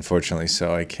Andreas, unfortunately,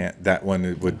 so I can't. That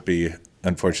one would be,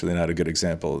 unfortunately, not a good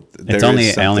example.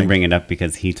 I only bring it up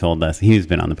because he told us, he's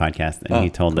been on the podcast, and he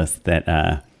told us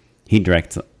that he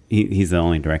directs. He's the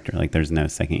only director. Like, there's no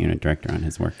second unit director on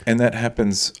his work. And that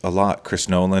happens a lot. Chris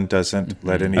Nolan doesn't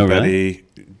let anybody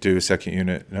do a second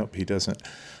unit. Nope, he doesn't.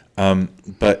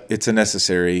 But it's a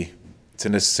necessary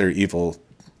evil.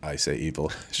 I say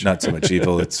evil, not so much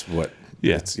evil. It's what.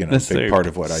 Yeah, it's a big part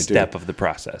of what I do. Step of the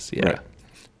process. Yeah, right.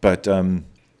 But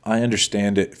I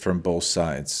understand it from both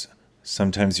sides.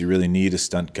 Sometimes you really need a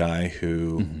stunt guy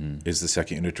who is the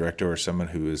second unit director, or someone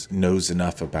who knows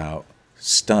enough about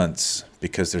stunts,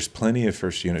 because there's plenty of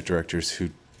first unit directors who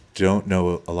don't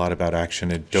know a lot about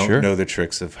action and don't know the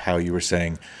tricks of how you were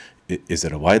saying. Is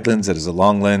it a wide lens? Is it a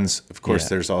long lens? Of course,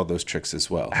 there's all those tricks as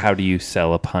well. How do you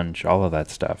sell a punch? All of that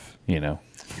stuff,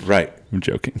 Right. I'm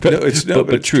joking. But it's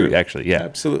true, actually. Yeah.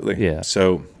 Absolutely. Yeah.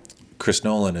 So Chris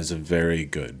Nolan is a very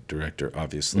good director,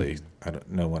 obviously.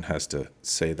 No one has to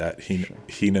say that.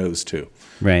 He knows too.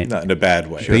 Right. Not in a bad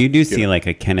way. But you do see like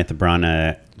a Kenneth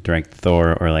Branagh direct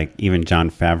Thor, or like even Jon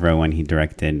Favreau when he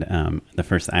directed the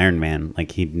first Iron Man.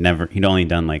 Like he'd only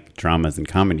done like dramas and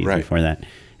comedies before that.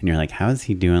 And you're like, how is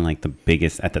he doing like the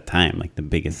biggest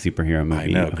superhero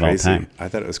movie of all time? I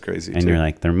thought it was crazy. And you're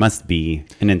like, there must be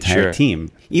an entire team.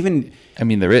 Even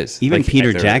there is. Even like,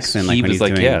 Peter Jackson, like he when was he's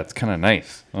like, doing, it's kind of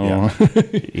nice. Oh.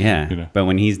 Yeah. But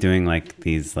when he's doing like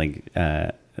these like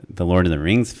the Lord of the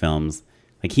Rings films,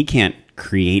 like he can't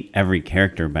create every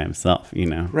character by himself,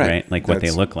 right? Like what they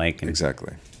look like.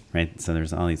 Exactly. Right. So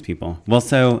there's all these people. Well,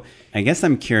 so I guess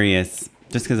I'm curious,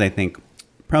 just because I think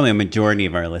probably a majority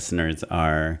of our listeners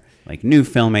are like new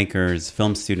filmmakers,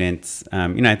 film students.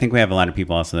 I think we have a lot of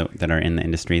people also that are in the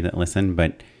industry that listen,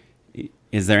 but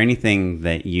is there anything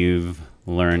that you've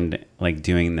learned like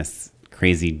doing this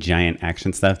crazy giant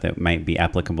action stuff that might be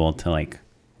applicable to like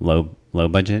low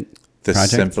budget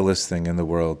projects? Simplest thing in the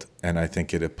world, and I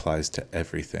think it applies to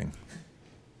everything.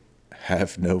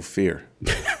 Have no fear.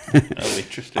 Oh,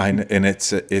 interesting. And it's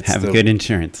have good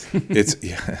insurance. It's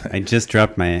I just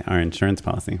dropped our insurance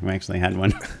policy. We actually had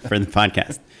one for the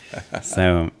podcast,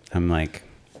 so I'm like,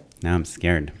 now I'm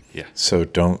scared. Yeah. So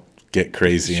don't get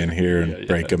crazy in here and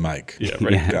break a mic. Yeah.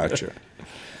 Right. Yeah. Gotcha.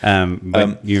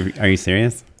 But are you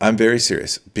serious? I'm very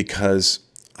serious, because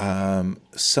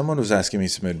Someone was asking me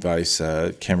some advice,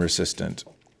 camera assistant.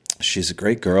 She's a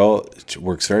great girl, she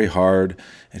works very hard,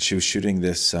 and she was shooting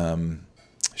this,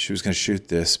 she was going to shoot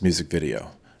this music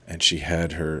video. And she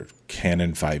had her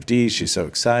Canon 5D. She's so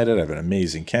excited. I have an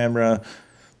amazing camera.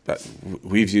 But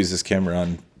we've used this camera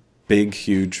on big,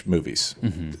 huge movies.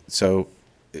 So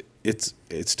it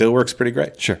still works pretty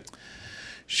great. Sure.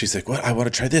 She's like, what? I want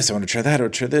to try this. I want to try that. I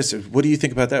want to try this. What do you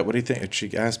think about that? What do you think? And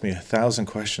she asked me 1,000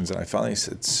 questions. And I finally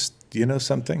said, you know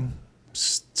something?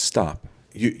 Stop.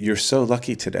 You're so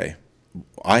lucky today.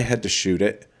 I had to shoot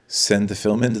it, send the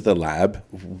film into the lab,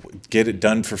 get it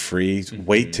done for free,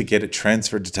 wait to get it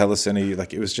transferred to Telecine.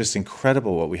 Like, it was just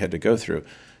incredible what we had to go through.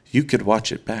 You could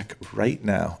watch it back right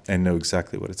now and know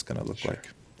exactly what it's going to look like.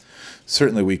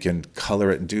 Certainly we can color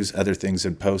it and do other things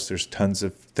in post. There's tons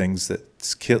of things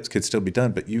that could still be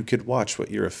done, but you could watch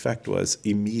what your effect was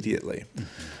immediately.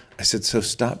 I said, so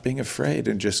stop being afraid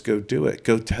and just go do it.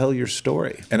 Go tell your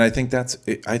story. And I think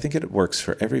it works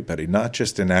for everybody, not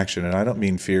just in action. And I don't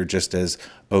mean fear just as,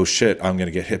 oh shit, I'm going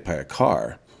to get hit by a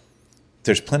car.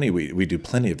 There's plenty, we do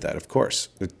plenty of that, of course.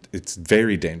 It's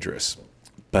very dangerous.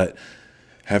 But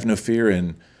have no fear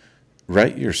in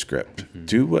write your script.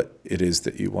 Do what it is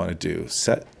that you want to do.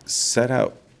 Set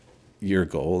out your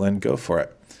goal and go for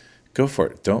it. Go for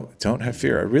it. Don't have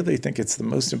fear. I really think it's the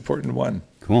most important one.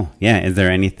 Cool. Yeah. Is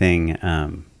there anything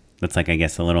that's like, I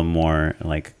guess, a little more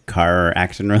like car or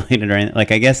action related or anything?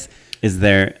 Like, I guess, is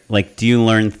there like, do you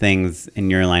learn things in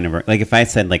your line of work? Like, if I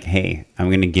said like, hey, I'm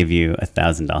going to give you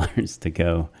 $1,000 to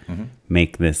go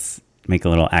make a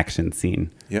little action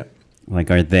scene. Yeah.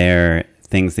 Like, are there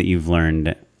things that you've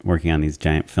learned working on these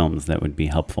giant films that would be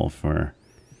helpful for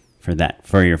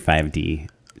your 5D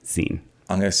scene?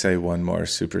 I'm going to say one more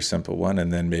super simple one,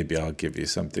 and then maybe I'll give you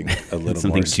something a little Something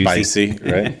more juicy. spicy,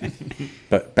 right?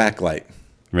 But backlight.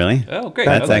 Really? Oh, great.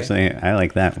 That's Okay. actually, I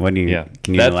like that. What do you, Yeah.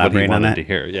 can you That's elaborate what he on wanted that? to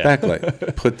hear. Yeah.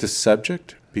 Backlight. Put the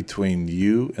subject between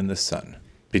you and the sun.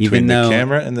 Between Even the though-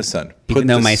 camera and the sun. Even Put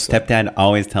though the my sun- stepdad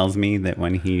always tells me that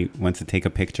when he wants to take a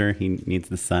picture, he needs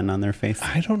the sun on their face.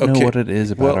 I don't know Okay. what it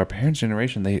is about Well- our parents'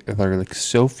 generation. They're like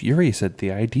so furious at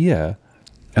the idea.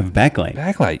 Of backlight.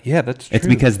 Backlight. Yeah, that's true. It's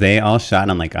because they all shot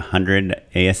on like 100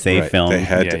 ASA Right, film. They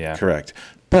had Yeah, to, yeah. correct.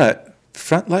 But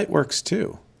front light works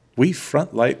too. We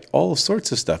front light all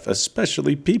sorts of stuff,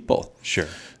 especially people. Sure.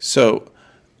 So,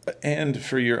 and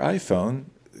for your iPhone,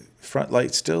 front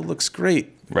light still looks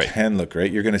great. Right. Can look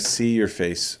great. You're going to see your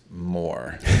face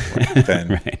more than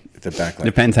Right. the backlight.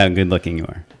 Depends how good looking you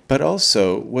are. But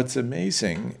also, what's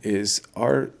amazing is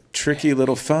our tricky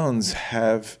little phones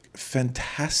have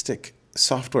fantastic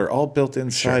software all built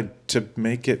inside to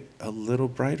make it a little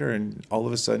brighter, and all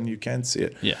of a sudden you can see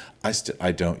it. Yeah.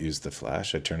 I don't use the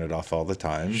flash. I turn it off all the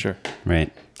time. Sure.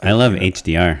 Right. I love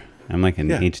HDR. I'm like an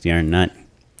Yeah. HDR nut.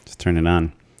 Just turn it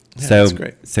on. Yeah, so that's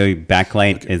great. So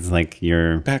backlight is like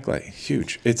your Backlight,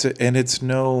 huge. It's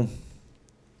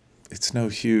no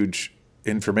huge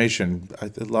information. I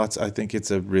think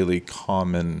it's a really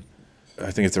common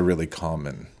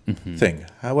thing.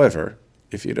 However,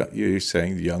 if you're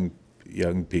saying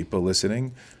young people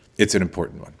listening, it's an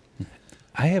important one.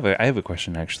 I have a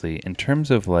question actually. In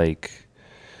terms of like,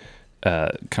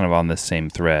 kind of on this same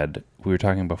thread, we were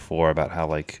talking before about how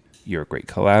like you're a great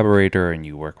collaborator and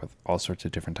you work with all sorts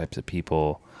of different types of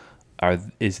people.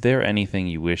 Is there anything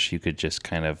you wish you could just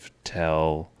kind of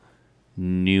tell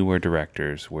newer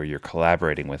directors where you're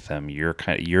collaborating with them? You're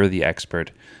the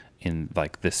expert in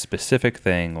like this specific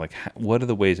thing. Like, what are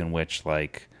the ways in which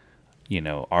like, you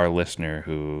know, our listener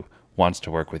who wants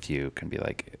to work with you can be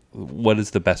like, what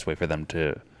is the best way for them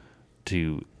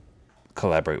to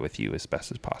collaborate with you as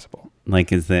best as possible?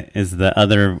 like is the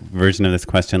other version of this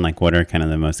question like what are kind of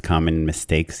the most common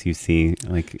mistakes you see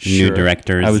like new Sure.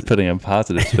 directors I was putting a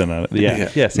positive spin on it. Yeah, Yeah.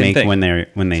 yeah, same make thing. when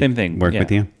they Same thing, work yeah.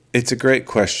 with you? It's a great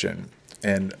question,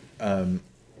 and I'm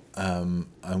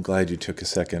glad you took a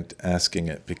second asking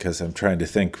it, because I'm trying to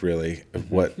think really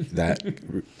of what that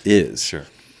is. Sure.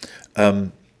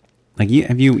 Like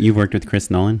you've worked with Chris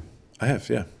Nolan? I have,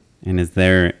 yeah. And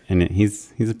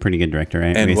he's a pretty good director,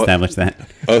 right? And We what- established that.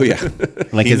 Oh yeah,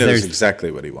 Like, he is knows there-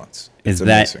 exactly what he wants. Is It's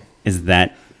amazing.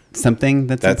 that something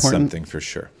that's That's important? something for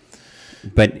sure.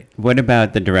 But what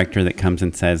about the director that comes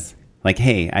and says, like,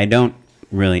 hey, I've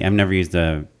never used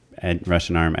a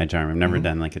Russian arm, edge arm. I've never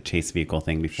done like a chase vehicle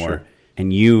thing before. Sure.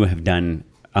 And you have done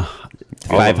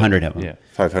 500 of them. Yeah.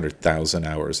 500,000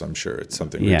 hours, I'm sure. It's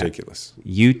something Yeah. ridiculous.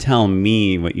 You tell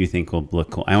me what you think will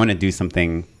look cool. I want to do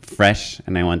something fresh,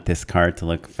 and I want this car to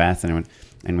look fast, and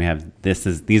we have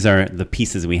these are the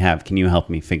pieces we have. Can you help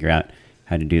me figure out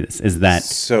how to do this?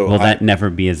 Will that never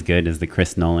be as good as the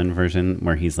Chris Nolan version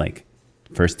where he's like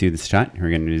first do the shot. We're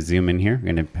going to zoom in here.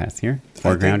 We're going to pass here.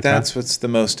 Foreground I think that's shot. what's the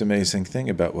most amazing thing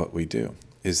about what we do,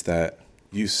 is that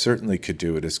you certainly could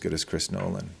do it as good as Chris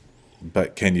Nolan,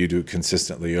 but can you do it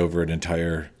consistently over an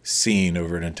entire scene,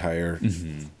 over an entire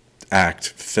act,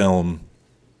 film,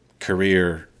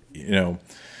 career? You know,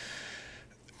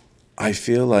 I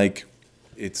feel like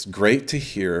it's great to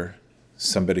hear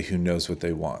somebody who knows what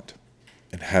they want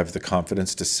and have the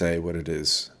confidence to say what it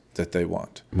is that they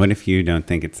want. What if you don't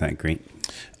think it's that great?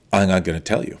 I'm not going to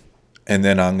tell you. And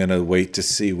then I'm going to wait to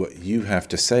see what you have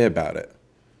to say about it.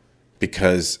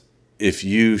 Because if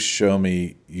you show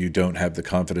me you don't have the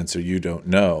confidence, or you don't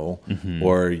know,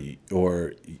 or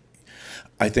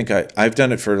I think I've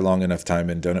done it for a long enough time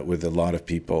and done it with a lot of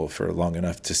people for long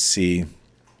enough to see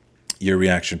your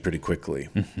reaction pretty quickly.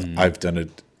 I've done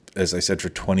it, as I said, for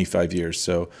 25 years.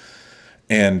 So,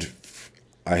 and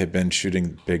I have been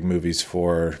shooting big movies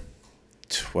for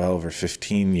 12 or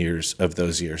 15 years of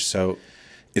those years. So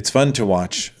it's fun to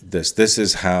watch this. This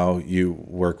is how you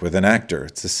work with an actor.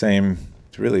 It's the same,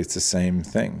 really, it's the same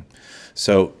thing.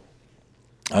 So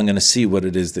I'm going to see what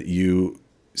it is that you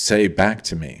say back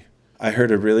to me. I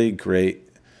heard a really great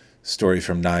story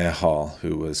from Naya Hall,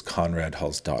 who was Conrad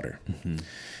Hall's daughter.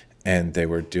 And they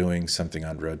were doing something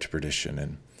on Road to Perdition.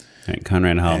 And All right,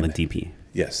 Conrad Hall, the DP.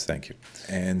 yes, thank you.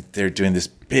 And they're doing this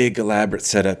big elaborate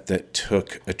setup that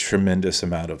took a tremendous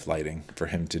amount of lighting for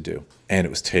him to do. And it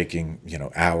was taking,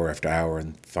 hour after hour.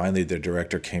 And finally the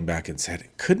director came back and said,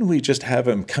 couldn't we just have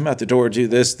him come out the door, do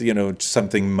this,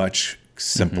 something much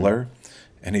simpler?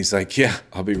 And he's like, yeah,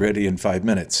 I'll be ready in 5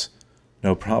 minutes.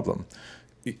 No problem.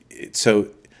 So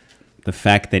the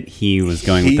fact that he was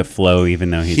going with the flow,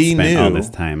 even though he spent all this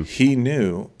time. He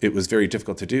knew it was very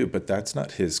difficult to do, but that's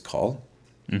not his call.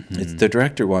 It's the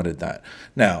director wanted that.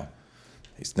 Now,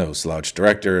 he's no slouch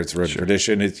director. It's Road to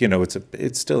Perdition.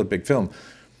 It's still a big film.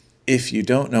 If you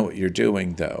don't know what you're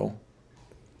doing, though,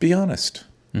 be honest,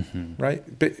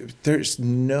 right? But there's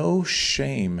no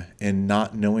shame in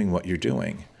not knowing what you're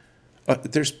doing.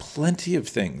 There's plenty of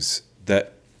things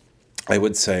that I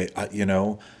would say,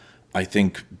 I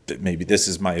think that maybe this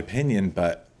is my opinion,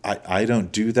 but I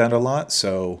don't do that a lot.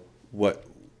 So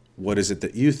what is it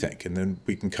that you think? And then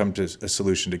we can come to a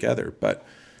solution together. But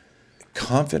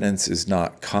confidence is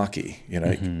not cocky.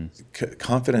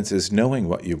 Confidence is knowing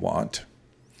what you want,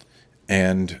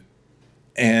 and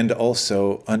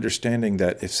also understanding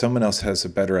that if someone else has a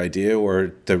better idea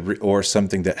or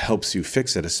something that helps you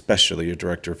fix it, especially a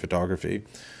director of photography,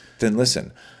 then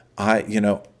listen. I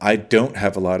don't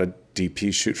have a lot of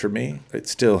DP shoot for me. It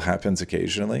still happens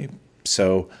occasionally.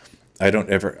 So I don't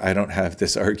have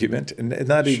this argument, and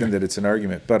not even that it's an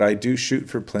argument, but I do shoot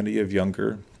for plenty of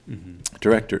younger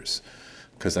directors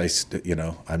because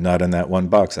I'm not in that one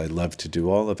box. I love to do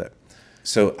all of it.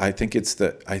 So I think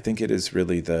it is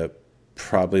really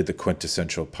probably the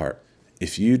quintessential part.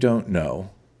 If you don't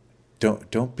know,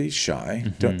 don't be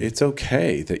shy. It's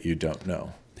okay that you don't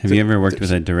know. Have you ever worked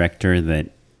with a director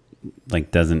that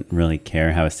doesn't really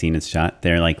care how a scene is shot?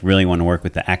 They're really want to work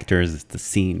with the actors. It's the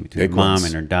scene between the mom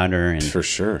and her daughter, and for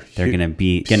sure they're going to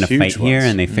get in a fight here,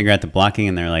 and they figure out the blocking,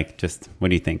 and they're like, just what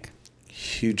do you think?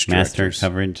 Huge master directors.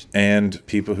 Coverage And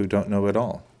people who don't know at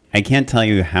all. I can't tell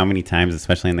you how many times,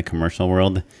 especially in the commercial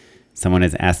world, someone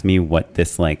has asked me what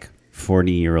this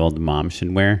 40-year-old mom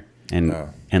should wear, and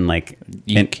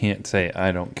you can't say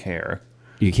I don't care.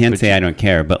 You can't say I don't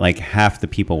care, but half the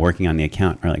people working on the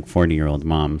account are 40-year-old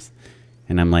moms.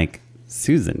 And I'm like,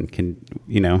 Susan,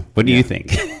 what do you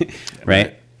think?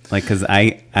 Right? Because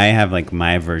I have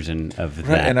my version of that.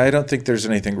 Right, and I don't think there's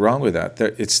anything wrong with that.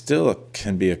 It still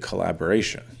can be a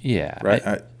collaboration. Yeah.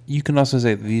 Right? You can also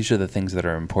say, these are the things that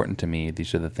are important to me.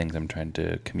 These are the things I'm trying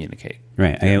to communicate.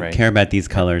 Right. I care about these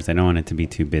colors. I don't want it to be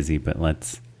too busy, but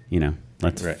let's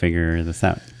figure this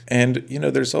out. And,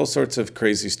 there's all sorts of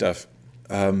crazy stuff.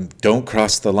 Don't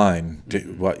cross the line.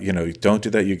 Don't do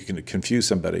that. You can confuse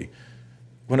somebody.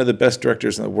 One of the best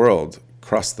directors in the world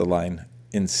crossed the line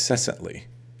incessantly.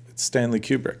 It's Stanley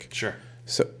Kubrick. Sure.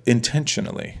 So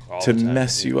intentionally All to the time,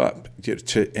 mess you up,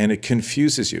 and it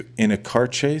confuses you. In a car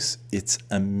chase, it's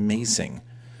amazing.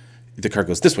 The car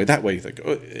goes this way, that way.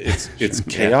 It's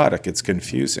chaotic. It's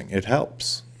confusing. It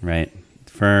helps. Right.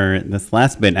 For this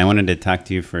last bit, I wanted to talk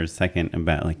to you for a second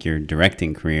about your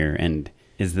directing career, and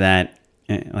is that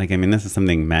this is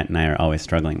something Matt and I are always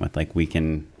struggling with. We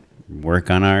can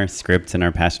work on our scripts and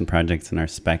our passion projects and our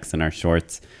specs and our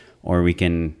shorts, or we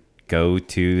can go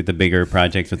to the bigger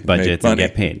projects with budgets and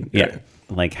get paid. Yeah.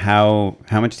 How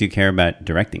much do you care about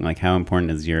directing? How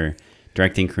important is your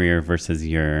directing career versus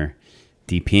your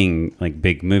DPing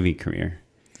big movie career?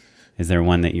 Is there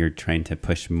one that you're trying to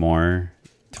push more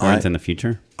towards in the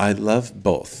future? I love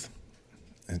both.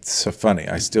 It's so funny.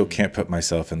 I still can't put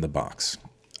myself in the box.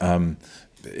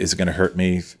 Is it going to hurt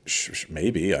me?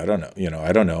 Maybe. I don't know.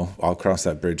 I don't know. I'll cross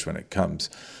that bridge when it comes.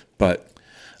 But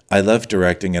I love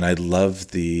directing, and I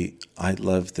love the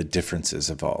differences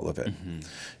of all of it.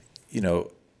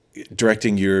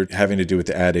 Directing, you're having to do what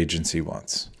the ad agency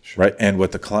wants, right? And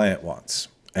what the client wants,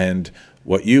 and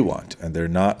what you want, and they're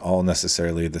not all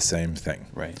necessarily the same thing,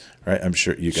 right? I'm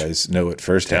sure you guys know it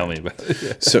firsthand. Tell me about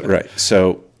it.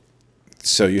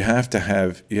 So you have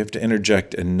to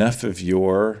interject enough of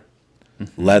your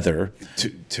leather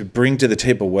to bring to the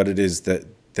table what it is that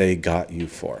they got you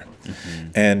for.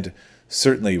 And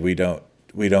certainly we don't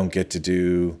get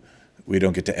to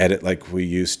edit like we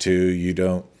used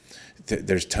to.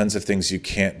 There's tons of things you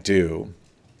can't do,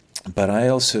 but I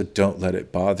also don't let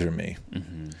it bother me,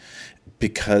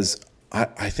 because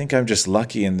I think I'm just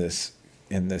lucky in this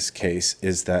case,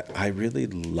 is that I really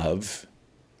love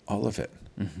all of it.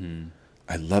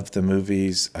 I love the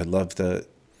movies. I love the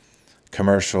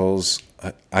commercials.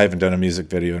 I haven't done a music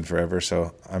video in forever,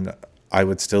 so I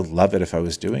would still love it if I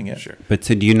was doing it. Sure. But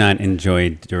so do you not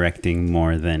enjoy directing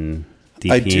more than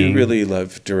DPing? I do really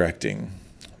love directing,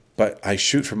 but I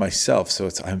shoot for myself, so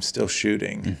I'm still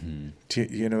shooting. Do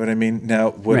you know what I mean?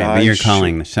 Now, but you're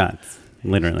calling the shots,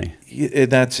 literally.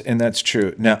 That's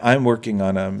true. Now, I'm working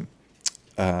on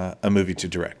a movie to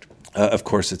direct. Of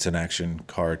course, it's an action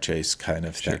car chase kind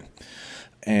of thing,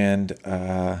 and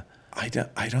I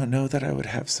don't know that I would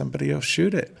have somebody else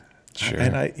shoot it. Sure.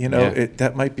 And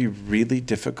that might be really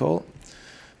difficult,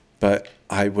 but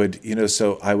I would,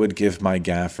 so I would give my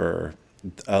gaffer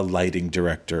a lighting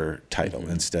director title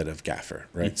instead of gaffer,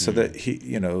 right? So that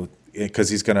he, because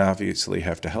he's going to obviously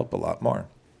have to help a lot more.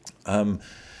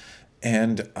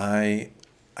 And I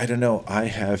don't know, I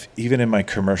have, even in my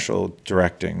commercial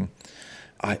directing,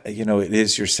 it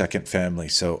is your second family.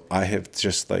 So I have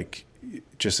just like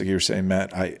you were saying,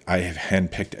 Matt, I have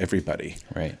handpicked everybody.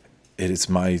 Right. It is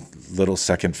my little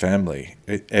second family.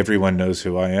 Everyone knows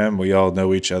who I am. We all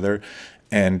know each other.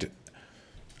 And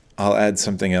I'll add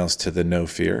something else to the no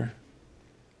fear,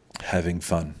 having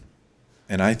fun.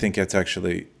 And I think that's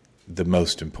actually the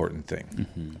most important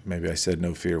thing. Maybe I said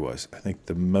no fear was. I think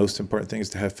the most important thing is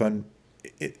to have fun.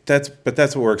 That's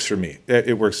what works for me.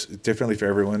 It works differently for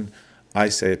everyone. I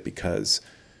say it because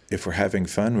if we're having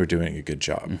fun, we're doing a good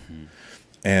job.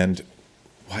 And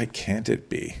why can't it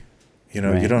be? You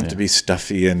don't have to be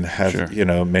stuffy and have,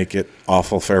 make it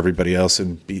awful for everybody else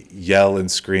and yell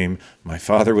and scream. My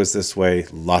father was this way.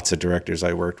 Lots of directors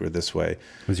I worked with this way.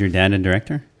 Was your dad a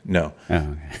director? No. Oh,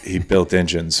 okay. He built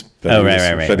engines.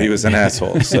 But he was an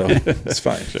asshole, so it's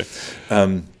fine.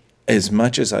 Sure. As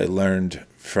much as I learned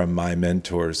from my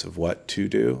mentors of what to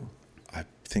do, I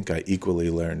think I equally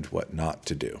learned what not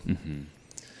to do.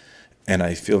 And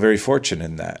I feel very fortunate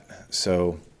in that.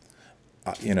 So,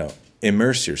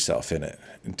 immerse yourself in it.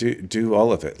 Do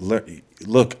all of it.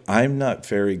 Look, I'm not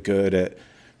very good at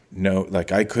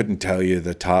I couldn't tell you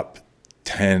the top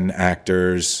 10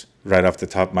 actors right off the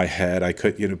top of my head. I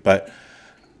could, but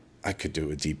I could do it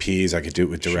with DPs. I could do it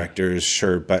with directors,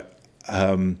 sure. But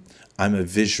I'm a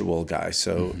visual guy,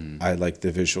 so I like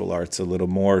the visual arts a little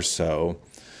more. So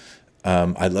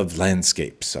I love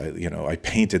landscapes. I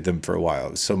painted them for a while.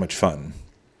 It was so much fun.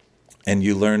 And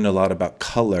you learn a lot about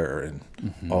color and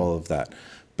all of that.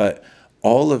 But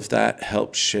all of that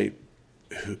helped shape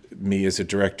me as a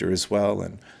director as well.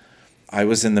 And I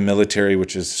was in the military,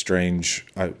 which is strange.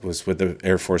 I was with the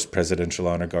Air Force Presidential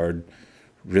Honor Guard.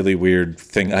 Really weird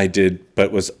thing I did,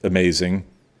 but was amazing.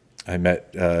 I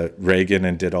met Reagan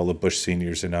and did all of Bush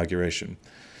Sr.'s inauguration.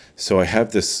 So I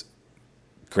have this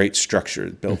great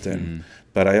structure built in.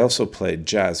 But I also played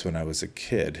jazz when I was a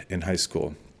kid in high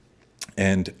school.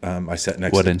 And I sat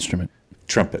next to... What instrument?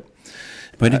 Trumpet.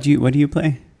 What do you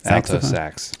play? Alto Saxophone?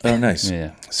 sax. Oh, nice.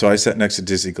 Yeah. So I sat next to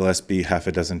Dizzy Gillespie half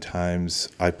a dozen times.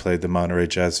 I played the Monterey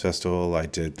Jazz Festival. I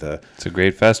did the... It's a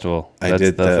great festival. I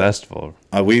did the festival.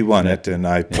 We won it, and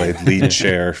I played lead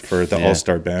chair for the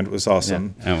All-Star Band. It was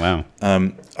awesome. Yeah. Oh,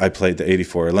 wow. I played the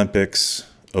 84 Olympics,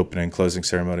 opening and closing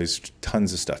ceremonies,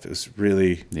 tons of stuff. It was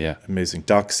really amazing.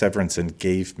 Doc Severinsen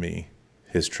gave me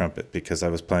his trumpet because I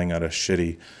was playing on a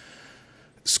shitty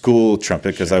school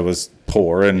trumpet because I was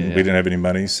poor and we didn't have any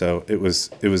money. So it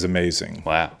was amazing.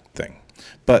 Wow. Thing.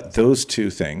 But those two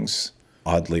things,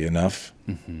 oddly enough,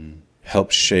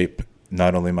 helped shape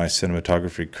not only my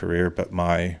cinematography career, but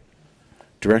my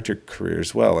director career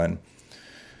as well. And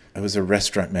I was a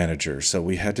restaurant manager, so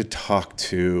we had to talk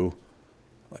to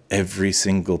every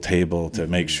single table to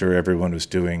make sure everyone was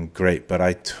doing great. But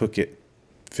I took it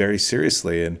very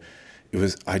seriously, and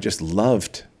I just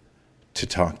loved to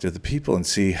talk to the people and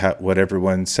see what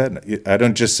everyone said. I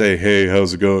don't just say, "Hey,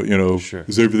 how's it going? Sure.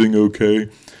 Is everything okay?"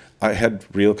 I had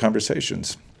real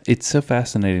conversations. It's so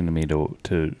fascinating to me to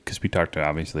because we talked to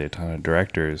obviously a ton of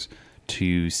directors,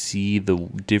 to see the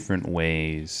different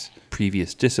ways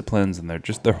previous disciplines and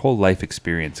their whole life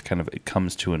experience it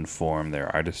comes to inform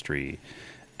their artistry.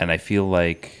 And I feel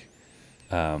like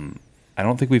I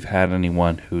don't think we've had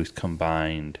anyone who's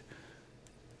combined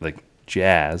like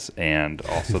jazz and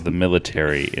also the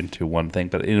military into one thing,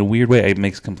 but in a weird way it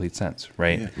makes complete sense,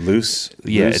 right? Yeah. Loose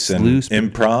it's and loose,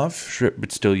 improv,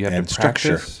 but still you have and to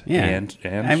practice. structure. Yeah.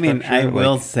 And I mean, structure, I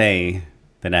will say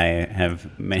that I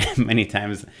have many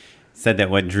times said that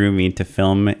what drew me to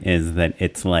film is that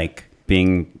it's like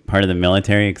being part of the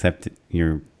military, except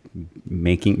you're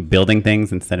building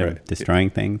things instead of destroying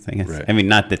things, I guess. Right. I mean,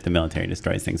 not that the military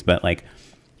destroys things, but like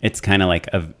it's kind of like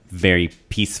a very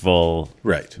peaceful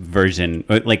version.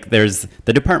 Like there's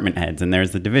the department heads and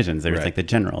there's the divisions. There's like the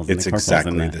generals and it's the corporals.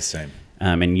 exactly and the same.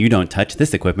 And you don't touch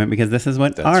this equipment because this is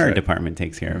what That's our right. department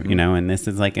takes care of, and this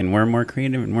is like, and we're more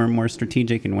creative and we're more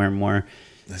strategic and we're more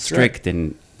strict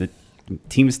and the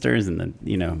Teamsters and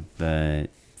the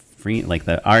free, like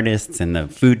the artists and the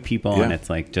food people. And it's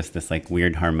like just this like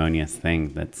weird harmonious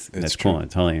thing. That's cool. It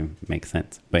totally makes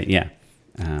sense. But yeah.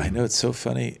 I know it's so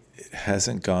funny. It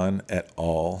hasn't gone at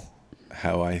all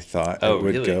how I thought it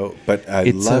would go, but I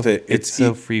love it. It's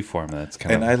so freeform. That's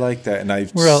kind and I like that.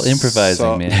 And we're all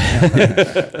improvising, man.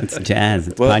 It's jazz.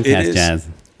 It's podcast jazz.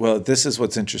 Well, this is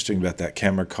what's interesting about that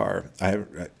camera car.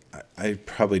 I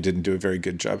probably didn't do a very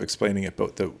good job explaining it,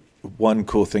 but the one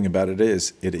cool thing about it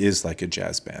is like a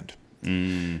jazz band.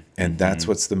 And that's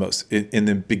what's the most in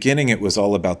the beginning. It was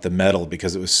all about the metal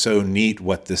because it was so neat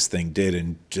what this thing did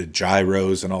and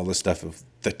gyros and all the stuff of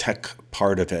the tech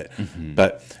part of it.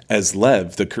 But as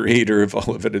Lev, the creator of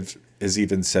all of it, has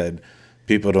even said,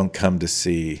 people don't come to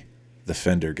see the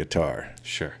Fender guitar.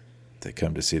 Sure. They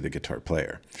come to see the guitar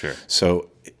player. Sure. So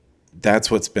that's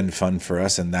what's been fun for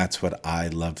us, and that's what I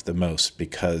love the most,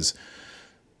 because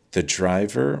the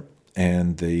driver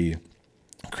and the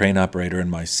crane operator and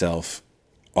myself,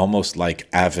 almost like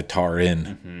Avatar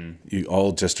in, you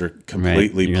all just are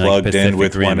completely plugged like in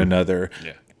with Rim. one another.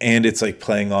 Yeah. And it's like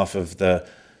playing off of the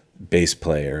bass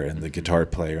player and the guitar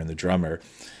player and the drummer.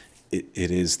 It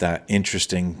is that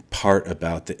interesting part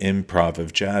about the improv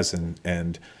of jazz,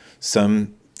 and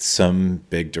some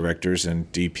big directors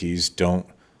and DPs don't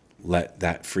let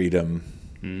that freedom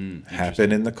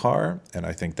happen in the car. And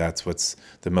I think that's what's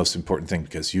the most important thing,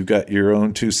 because you got your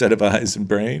own two set of eyes and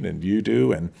brain, and you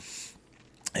do,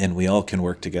 and we all can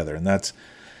work together, and that's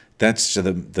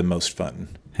the most fun.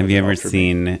 Have you ever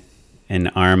seen an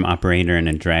arm operator and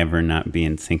a driver not be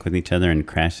in sync with each other and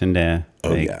crash into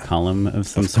a column of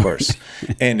some sort? Of course.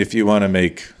 And if you want to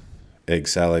make egg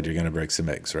salad, you're going to break some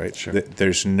eggs, right? Sure.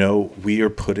 We are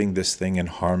putting this thing in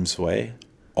harm's way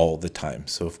all the time.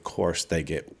 So of course they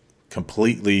get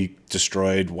completely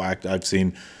destroyed, whacked. Have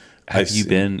you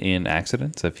been in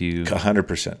accidents?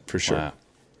 100% for sure. Wow.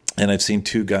 And I've seen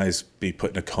two guys be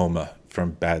put in a coma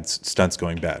from bad stunts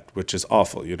going bad, which is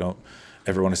awful. You don't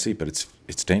ever want to see, but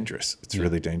it's dangerous. It's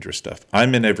really dangerous stuff.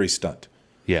 I'm in every stunt.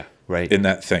 Yeah, right. In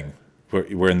that thing.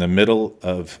 We're in the middle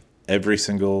of every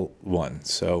single one.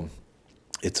 So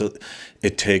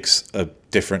it takes a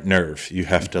different nerve. You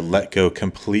have to let go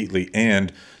completely,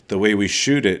 and the way we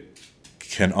shoot it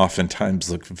can oftentimes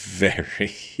look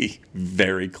very,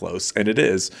 very close, and it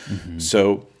is.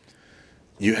 So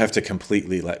you have to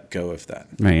completely let go of that.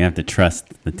 Right, you have to trust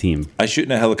the team. I shoot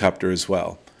in a helicopter as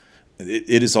well.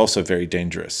 It is also very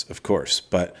dangerous, of course,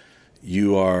 but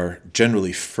you are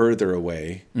generally further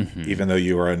away, even though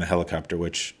you are in a helicopter,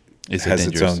 which has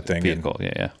its own thing. Vehicle.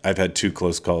 Yeah. I've had 2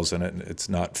 close calls in it, and it's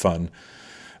not fun.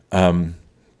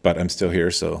 But I'm still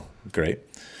here, so great.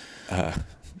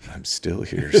 I'm still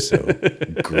here, so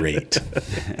great,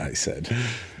 I said.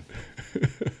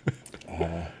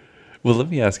 Well, let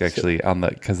me ask actually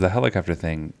because the helicopter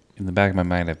thing, in the back of my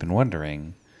mind, I've been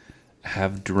wondering,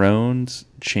 have drones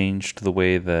changed the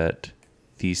way that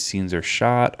these scenes are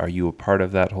shot? Are you a part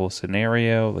of that whole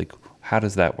scenario? Like, how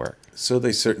does that work? So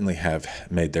they certainly have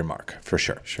made their mark, for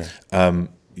sure. Sure. You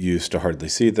used to hardly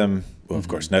see them. Well, of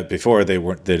course, not before they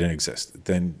didn't exist.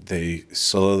 Then they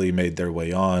slowly made their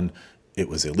way on. It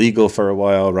was illegal for a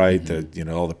while, right?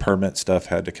 All the permit stuff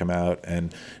had to come out,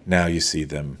 and now you see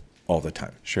them all the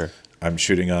time. Sure. I'm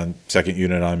shooting on second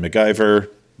unit on MacGyver.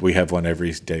 We have one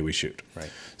every day we shoot. Right.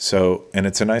 So, and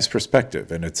it's a nice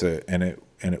perspective, and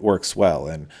it works well.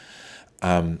 And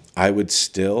I would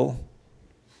still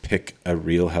pick a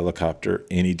real helicopter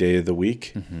any day of the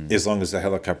week, as long as the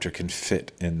helicopter can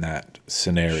fit in that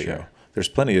scenario. Sure. there's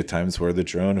plenty of times where the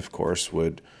drone, of course,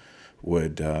 would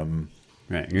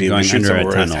Right. You're be able going to shoot under a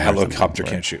somewhere tunnel. a or helicopter something.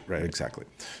 can't shoot. Right, exactly.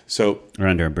 So, Or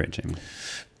under a bridge, I mean.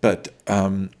 but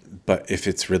if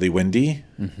it's really windy,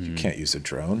 you can't use a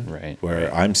drone. Right,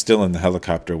 Where I'm still in the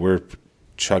helicopter, we're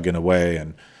chugging away,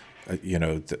 and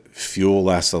the fuel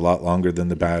lasts a lot longer than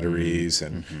the batteries,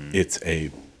 and it's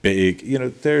a big.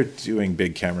 They're doing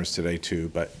big cameras today too,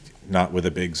 but not with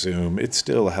a big zoom. It's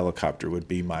still a helicopter would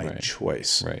be my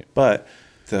choice. Right. But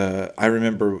I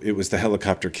remember it was the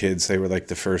helicopter kids. They were like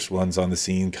the first ones on the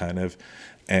scene, kind of,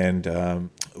 and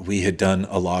we had done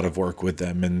a lot of work with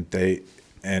them,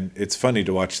 and it's funny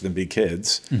to watch them be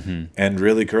kids and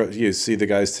really grow. You see the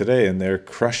guys today, and they're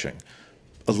crushing.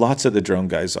 Lots of the drone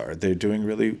guys are. They're doing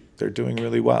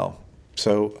really well.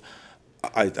 So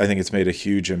I think it's made a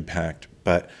huge impact,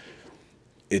 but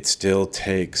it still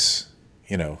takes.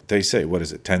 They say, what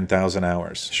is it, 10,000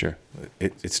 hours? Sure.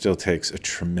 It still takes a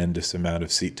tremendous amount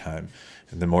of seat time,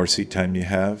 and the more seat time you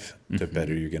have, the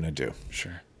better you're going to do.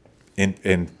 Sure.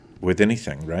 And with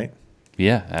anything, right?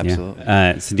 Yeah, absolutely.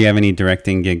 Yeah. So do you have any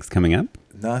directing gigs coming up?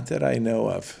 Not that I know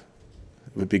of.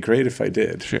 It would be great if I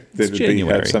did. Sure. That It's would have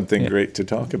January. something Yeah. great to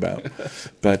talk about.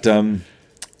 But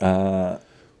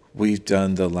we've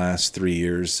done the last 3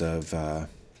 years of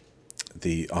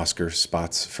the Oscar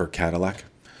spots for Cadillac.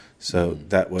 So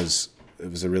it was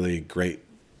a really great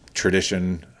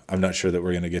tradition. I'm not sure that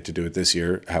we're going to get to do it this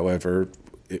year. However,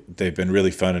 they've been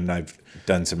really fun, and I've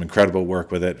done some incredible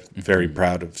work with it. Very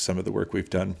proud of some of the work we've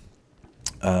done.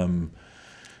 And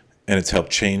it's helped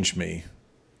change me,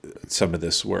 some of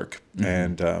this work.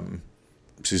 And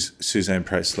Suzanne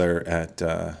Preisler at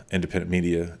Independent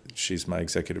Media, she's my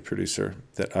executive producer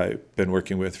that I've been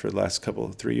working with for the last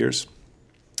 3 years.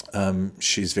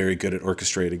 She's very good at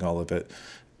orchestrating all of it.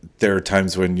 There are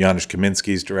times when Janusz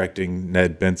Kaminski's directing,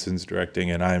 Ned Benson's directing,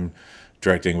 and I'm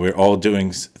directing. We're all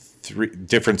doing 3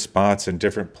 different spots in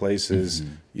different places.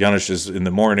 Janusz is in the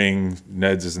morning,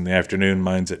 Ned's is in the afternoon,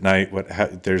 mine's at night.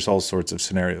 There's all sorts of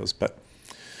scenarios, but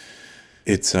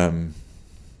it's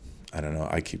I don't know.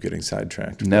 I keep getting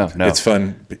sidetracked. No. It's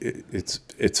fun.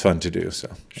 It's fun to do. So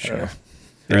Sure.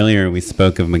 Earlier we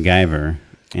spoke of MacGyver,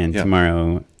 and Yeah.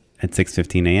 tomorrow at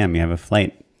 6:15 a.m. you have a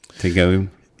flight to go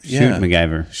shoot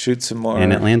MacGyver Shoot some more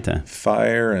in Atlanta.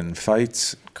 fire and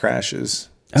fights, crashes.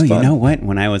 It's Oh, fun. you know what?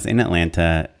 When I was in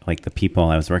Atlanta, like the people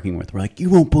I was working with were like, "You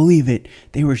won't believe it!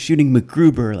 They were shooting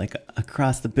MacGruber like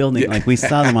across the building. Like we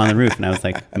saw them on the roof." And I was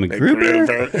like,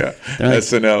 "MacGruber? Yeah. They're like,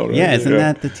 SNL. Right? Yeah, isn't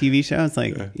that the TV show?" It's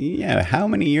like, yeah. How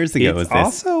many years ago was It's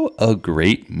this? also a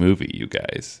great movie, you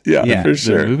guys. Yeah, Yeah. for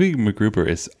sure. The movie MacGruber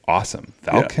is awesome.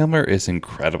 Val Yeah. Kilmer is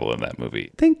incredible in that movie.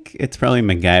 I think it's probably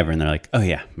MacGyver, and they're like, "Oh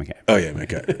yeah, MacGyver." Oh yeah, my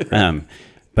God.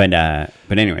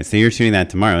 But anyway, so you're shooting that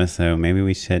tomorrow, so maybe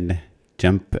we should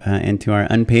jump into our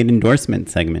unpaid endorsement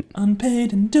segment.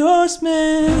 Unpaid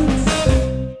endorsements.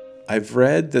 I've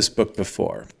read this book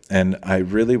before, and I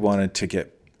really wanted to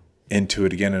get into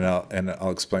it again, and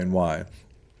I'll explain why.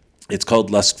 It's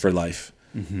called Lust for Life.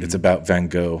 It's about Van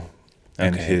Gogh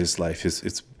and his life.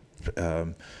 It's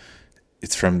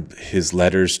from his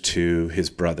letters to his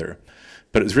brother,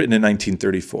 but it was written in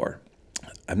 1934.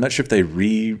 I'm not sure if they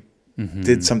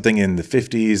did something in the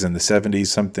 50s and the 70s,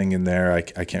 something in there. I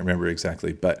can't remember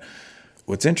exactly. But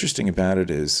what's interesting about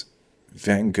it is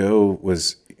Van Gogh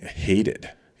was hated,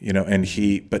 and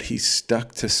he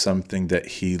stuck to something that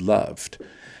he loved.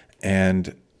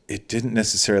 And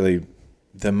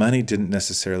the money didn't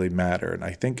necessarily matter. And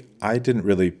I think I didn't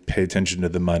really pay attention to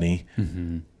the money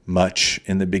much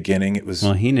in the beginning. It was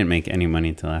Well, he didn't make any money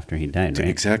until after he died, right?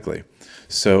 Exactly.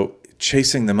 So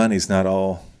chasing the money is not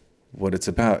all what it's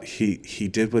about. He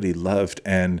did what he loved,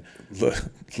 and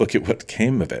look at what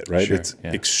came of it, right? Sure, It's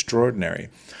yeah. extraordinary.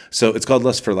 So it's called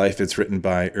Lust for Life. It's written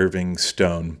by Irving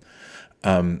Stone.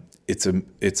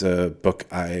 It's a book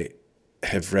I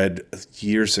have read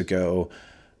years ago,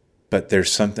 but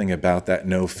there's something about that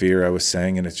no fear I was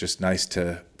saying, and it's just nice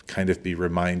to kind of be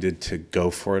reminded to go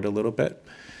for it a little bit.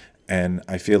 And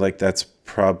I feel like that's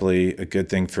probably a good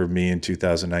thing for me in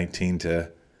 2019 to,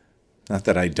 not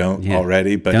that I don't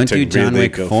already, but Don't to do John really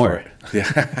Wick go 4. for it.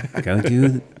 Yeah.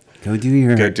 Go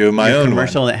do my your own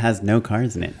commercial that has no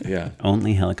cars in it. Yeah.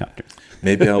 Only helicopters.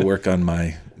 Maybe I'll work on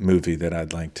my movie that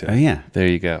I'd like to. Oh yeah. There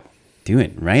you go. Do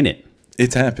it. Write it.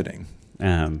 It's happening.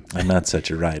 Um, I'm not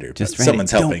such a writer, just but write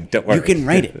someone's it. helping. Don't worry. You can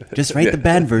write it. Just write the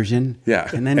bad version. Yeah.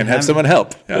 And then have someone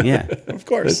help. Yeah. Of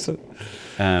course.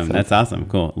 That's awesome.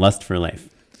 Cool. Lust for Life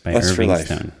by Lust for Irving Life.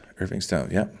 Stone. Irving Stone.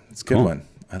 Yeah. It's a good Cool. one.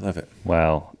 I love it.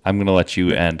 Well, I'm going to let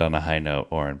you end on a high note,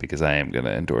 Oren, because I am going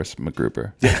to endorse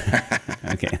MacGruber.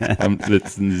 Okay.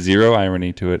 There's zero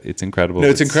irony to it. It's incredible. No,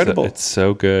 it's incredible. It's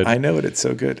so good. I know it. It's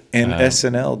so good. And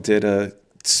SNL did a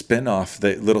spin-off,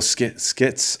 the little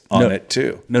skits on it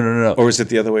too. No. Or is it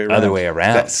the other way around? Other way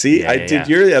around. I did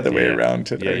your the other way around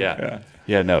today.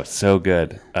 Yeah, no, so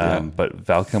good. But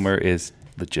Val Kilmer is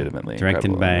legitimately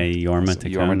Directed incredible. by Jorma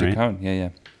Taccone, right? Taccone. Yeah.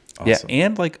 Awesome. Yeah,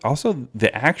 and like also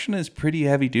the action is pretty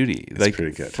heavy duty. It's like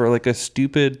pretty good. for like a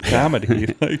stupid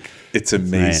comedy. Like It's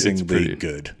amazingly pretty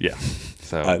good. yeah.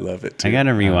 So I love it too. I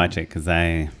gotta rewatch it because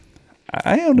I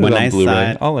own it when on I Blu-ray.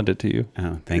 saw it- I'll lend it to you.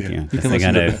 oh, thank you. You 'Cause can I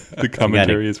listen gotta to the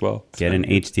commentary as well. get an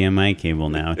HDMI cable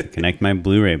now to connect my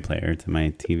Blu-ray player to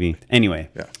my TV. Anyway,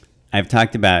 Yeah. I've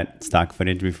talked about stock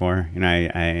footage before. You know,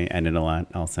 I edit a lot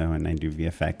also, and I do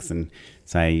VFX, and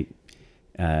so I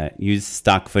use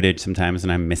stock footage sometimes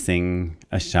when I'm missing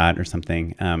a shot or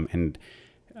something. And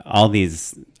all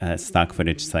these stock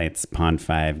footage sites,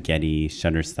 Pond5, Getty,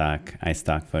 Shutterstock,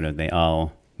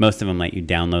 iStockPhoto, most of them let you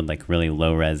download like really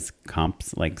low res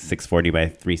comps, like 640 by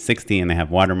 360, and they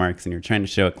have watermarks, and you're trying to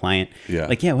show a client,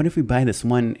 like, what if we buy this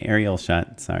one aerial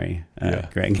shot? Sorry,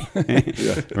 Greg.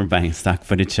 We're buying a stock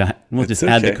footage shot. We'll just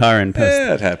add the car and post.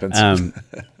 Yeah, it happens.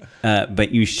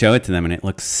 But you show it to them, and it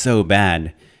looks so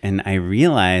bad. And I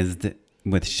realized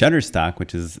with Shutterstock,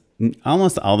 which is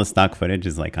almost all the stock footage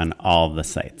is like on all the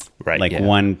sites. Right, Like yeah.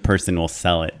 one person will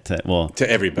sell it to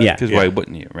everybody. Yeah. Because why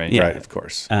wouldn't you, right? Yeah. Right, of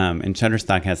course. And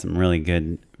Shutterstock has some really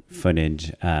good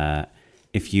footage.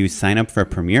 If you sign up for a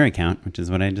Premiere account, which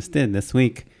is what I just did this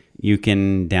week, you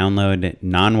can download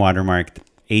non-watermarked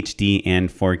HD and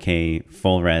 4K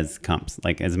full res comps,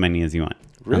 like as many as you want.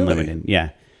 Really? Unlimited. Yeah.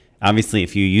 Obviously,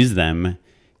 if you use them,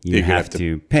 you have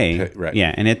to pay. Right.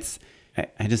 Yeah. And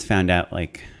I just found out,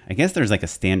 like, I guess there's like a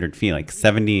standard fee, like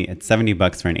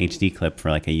 $70 for an HD clip for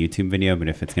like a YouTube video. But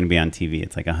if it's going to be on TV,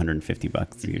 it's like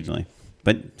 $150 usually.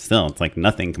 But still, it's like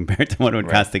nothing compared to what it would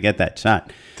cost to get that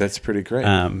shot. That's pretty great.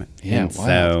 And wild.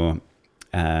 so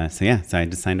I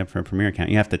just signed up for a Premiere account.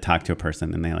 You have to talk to a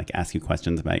person, and they like ask you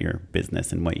questions about your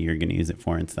business and what you're going to use it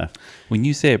for and stuff. When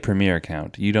you say a Premiere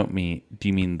account, do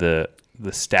you mean the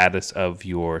status of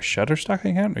your Shutterstock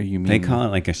account, or you mean They call it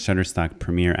like a Shutterstock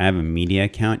Premiere. I have a media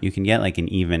account. You can get like an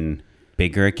even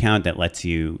bigger account that lets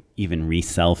you even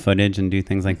resell footage and do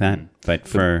things like that. But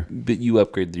you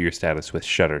upgrade your status with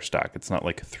Shutterstock. It's not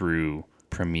like through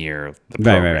Premiere. The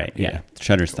right. program. Yeah.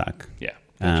 Shutterstock.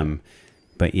 Yeah.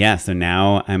 But yeah, so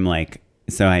now I'm like,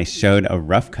 so I showed a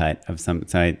rough cut of so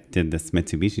I did this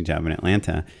Mitsubishi job in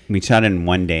Atlanta. We shot it in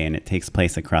one day, and it takes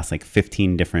place across like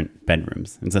 15 different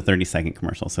bedrooms. It's a 30-second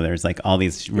commercial. So there's like all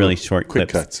these really short quick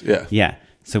clips. cuts. Yeah.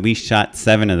 So we shot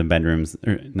 7 of the bedrooms,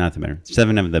 or not the bedrooms,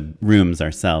 7 of the rooms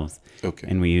ourselves. Okay.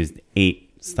 And we used 8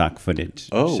 stock footage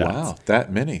Oh, shots. wow.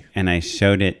 That many. And I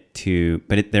showed it to,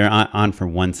 they're on for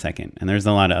 1 second, and there's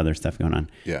a lot of other stuff going on.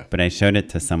 Yeah. But I showed it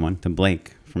to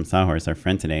Blake from Sawhorse, our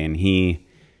friend today, and he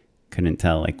couldn't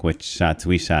tell like which shots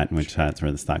we shot and which shots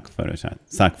were the stock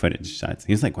footage shots.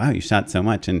 He was like, "Wow, you shot so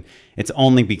much," and it's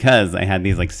only because I had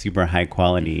these like super high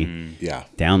quality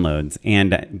downloads,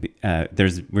 and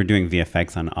we're doing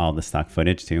VFX on all the stock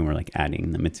footage too. And we're like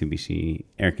adding the Mitsubishi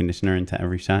air conditioner into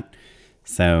every shot,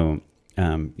 so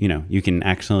you can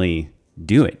actually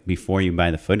do it before you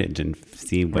buy the footage and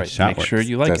see what shot Make works. sure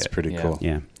you like That's it. pretty cool.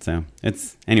 Yeah, so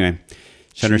it's anyway.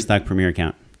 Shutterstock Premiere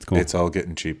account. It's cool. It's all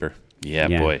getting cheaper. Yeah,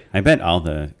 boy. I bet all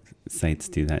the sites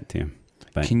do that too.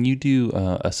 But Can you do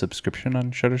a subscription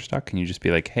on Shutterstock? Can you just be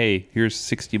like, hey, here's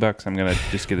 $60. I'm going to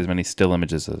just get as many still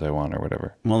images as I want or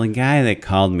whatever. well, the guy that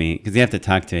called me, because you have to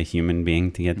talk to a human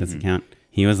being to get this account,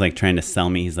 he was like trying to sell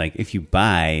me. He's like, if you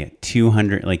buy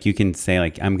 200, like you can say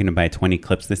like, I'm going to buy 20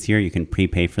 clips this year. You can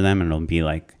prepay for them, and it'll be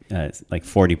like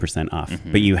 40% off.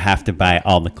 But you have to buy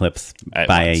all the clips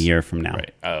by a year from now.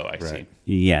 Right. Oh, I see.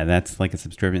 Yeah, that's like a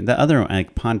subscription. The other one,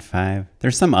 like Pond5,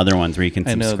 there's some other ones where you can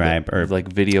subscribe or like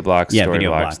Video Blocks, Yeah, Story Video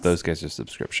Blocks. Blocks. Those guys are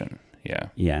subscription. Yeah.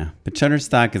 Yeah, but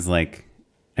Shutterstock is like,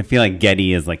 I feel like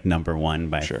Getty is like number one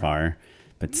by far,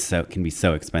 but it can be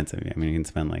so expensive. I mean, you can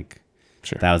spend like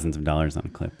thousands of dollars on a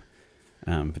clip.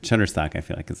 But Shutterstock, I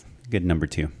feel like, is good number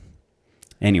 2.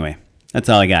 Anyway, that's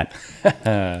all I got.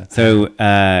 So,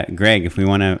 Greg, if we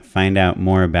want to find out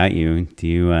more about you, do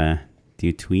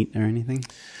you tweet or anything?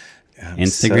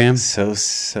 Instagram?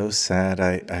 So sad.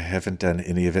 I haven't done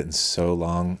any of it in so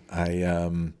long. I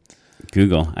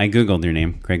Googled your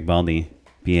name, Greg Baldi,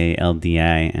 Baldi,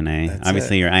 and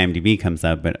obviously your IMDb comes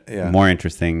up, but more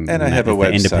interesting. And I have a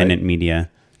website. Independent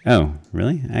media. Oh,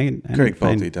 really? I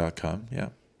GregBaldi.com. Yeah.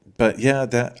 But yeah,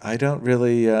 that I don't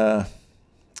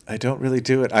I don't really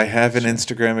do it. I have an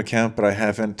Instagram account, but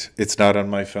it's not on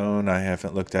my phone. I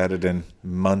haven't looked at it in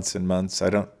months and months. I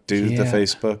don't do the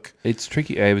Facebook. It's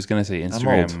tricky. I was going to say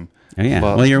Instagram. Oh, yeah.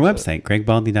 Well, your website,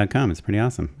 GregBaldi.com, is pretty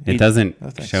awesome. It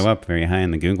doesn't show up very high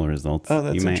in the Google results. Oh,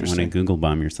 that's You might want to Google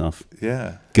bomb yourself.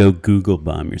 Yeah. Go Google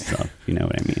bomb yourself. You know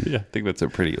what I mean? Yeah, I think that's a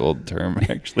pretty old term,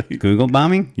 actually. Google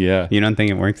bombing? Yeah. You don't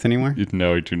think it works anymore?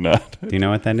 No, I do not. Do you know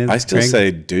what that is? I still Greg?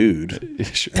 say dude.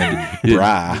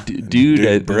 Brah.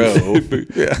 Dude, bro.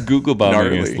 Google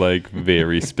bombing is Gnarly. like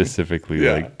very specifically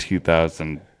like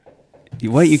 2000.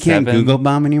 What? You can't 7? Google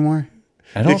bomb anymore?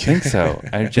 I don't think so.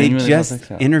 I They genuinely just don't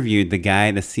think so. interviewed the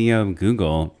guy, the CEO of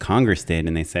Google, Congress did,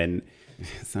 and they said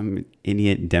some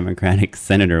idiot Democratic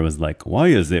senator was like, "Why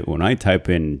is it when I type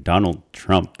in Donald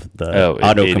Trump, the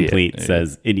autocomplete idiot.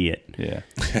 says idiot?" Yeah.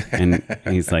 And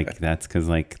he's like, "That's because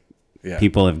Yeah.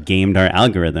 people have gamed our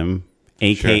algorithm,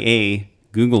 aka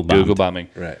Google bomb." Google bombing.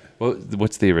 Right. Well,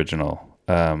 what's the original?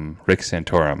 Rick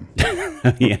Santorum.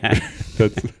 Yeah.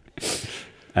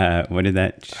 What did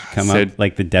that come up?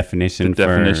 Like the definition The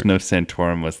for definition of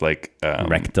Santorum was like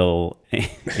rectal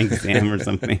exam or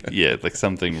something. yeah, like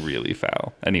something really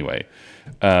foul. Anyway,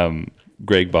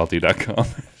 GregBaldi.com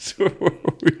so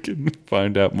we can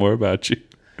find out more about you.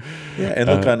 Yeah, and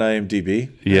look on IMDb.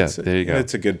 Yeah, there you go.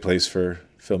 It's a good place for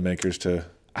filmmakers to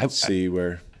see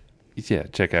where. Yeah,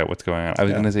 check out what's going on. I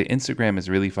was Yeah. going to say Instagram is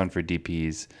really fun for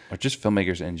DPs or just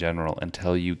filmmakers in general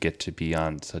until you get to be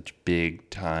on such big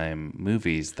time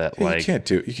movies that Yeah, like you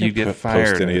can't get post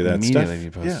fired any of that stuff. immediately if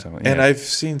you post Yeah. something. And Yeah. I've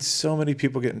seen so many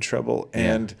people get in trouble,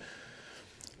 and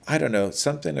I don't know,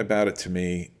 something about it to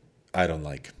me I don't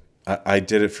like. I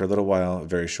did it for a little while, a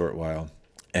very short while,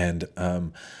 and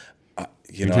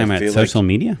You're I talking about feel social like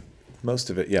media? most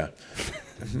of it, yeah,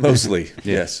 mostly,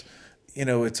 yes.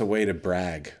 It's a way to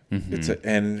brag. It's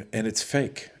and it's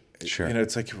fake. Sure.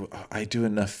 It's like I do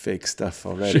enough fake stuff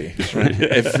already. Right?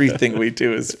 Everything we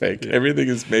do is fake. Everything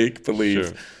is make believe.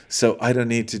 Sure. So I don't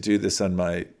need to do this on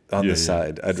the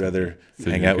side. I'd rather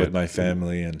hang out with my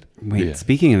family and. Wait,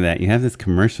 speaking of that, you have this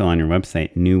commercial on your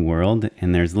website, New World,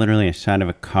 and there's literally a shot of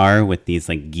a car with these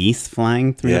like geese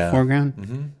flying through the foreground.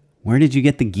 Mm-hmm. Where did you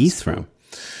get the geese from?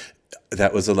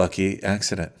 That was a lucky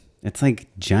accident. It's like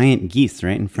giant geese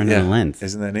right in front of the lens.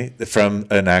 Isn't that neat? From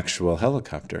an actual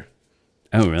helicopter.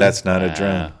 Oh, really? That's not a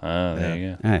drone. Oh, there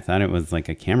you go. I thought it was like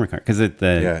a camera car because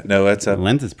the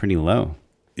lens is pretty low.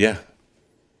 Yeah,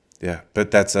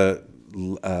 but that's a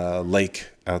lake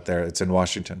out there. It's in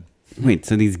Washington. Wait,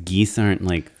 so these geese aren't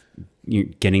like you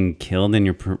getting killed in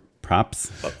your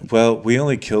props? Well, we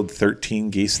only killed 13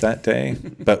 geese that day,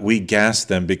 but we gassed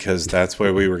them because that's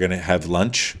where we were going to have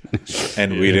lunch,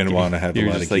 and we didn't want to have a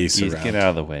lot of geese around. Get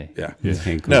out of the way. Yeah.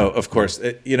 Okay, cool. No, of course.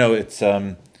 It's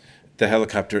the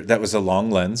helicopter. That was a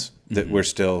long lens that we're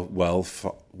still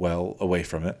well away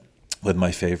from it. With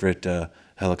my favorite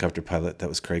helicopter pilot, that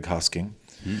was Craig Hosking.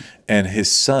 And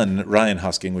his son, Ryan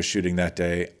Hosking, was shooting that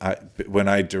day. When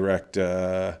I direct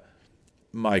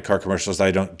my car commercials, I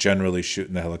don't generally shoot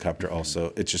in the helicopter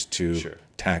also. It's just too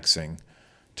taxing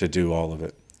to do all of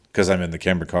it. Because I'm in the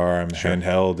camera car, I'm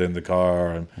handheld in the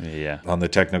car, I'm on the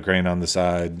techno crane on the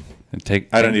side.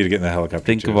 I don't need to get in the helicopter.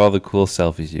 Think of all the cool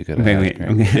selfies you could have. Wait.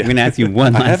 I'm going to ask you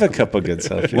one last I have a couple good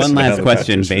selfies. One last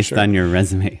question based on your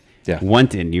resume. Yeah.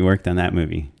 Wanted, you worked on that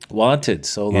movie. Wanted,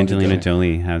 so long Angelina ago.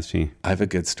 Jolie, how's she? I have a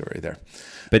good story there.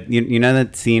 But you know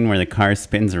that scene where the car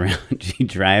spins around? She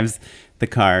drives the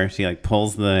car, she like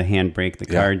pulls the handbrake, the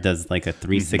car does like a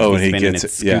 360 spin and it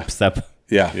scoops up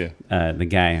the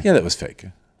guy. Yeah, that was fake,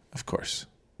 of course.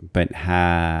 But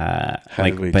how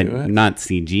did we do it? Not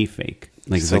CG fake.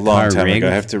 Like It's a long time ago.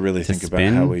 I have to really think about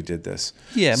how we did this.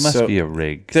 Yeah, it must be a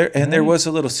rig. There was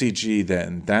a little CG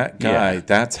then. That guy,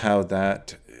 that's how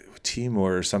that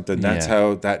Timur or something, that's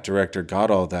how that director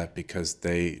got all that, because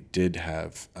they did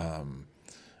have a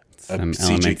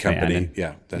CG company.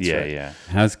 Yeah, that's right. Yeah.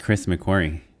 How's Chris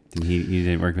McQuarrie? You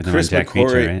did work with him Chris on Jack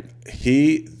McQuarrie,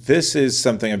 Reacher, right? This is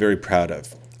something I'm very proud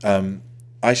of.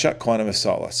 I shot Quantum of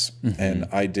Solace, and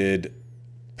I did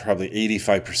probably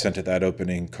 85% of that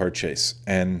opening car chase,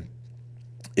 and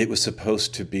it was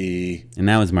supposed to be And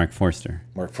that was Mark Forster.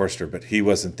 but he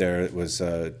wasn't there. It was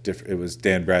It was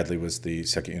Dan Bradley was the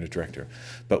second unit director,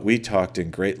 but we talked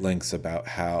in great lengths about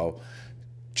how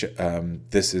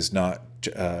this is not.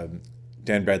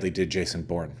 Dan Bradley did Jason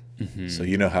Bourne, so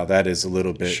you know how that is a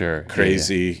little bit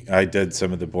crazy. Yeah. I did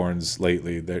some of the Bournes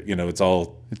lately.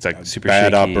 It's like super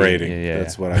bad shaky. operating. Yeah.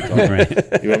 That's what I call it.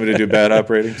 Right. You want me to do bad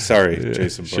operating? Sorry,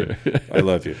 Jason Bourne. I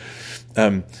love you.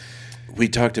 We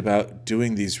talked about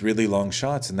doing these really long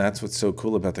shots, and that's what's so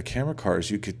cool about the camera cars.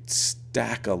 You could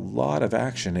stack a lot of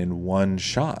action in one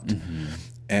shot.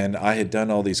 And I had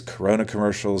done all these Corona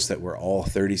commercials that were all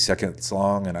 30 seconds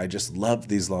long, and I just loved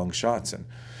these long shots. And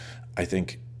I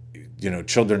think,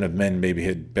 Children of Men maybe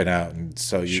had been out, and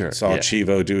so you saw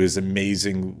Chivo do his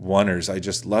amazing oneers. I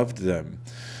just loved them.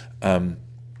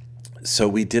 So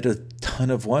we did a ton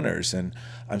of oneers, and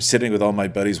I'm sitting with all my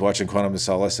buddies watching Quantum of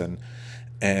Solace,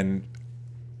 and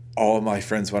all my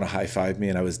friends want to high-five me,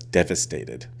 and I was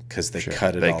devastated because they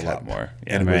cut it all up. More.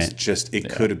 Yeah. And it was just, it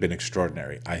could have been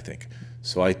extraordinary, I think.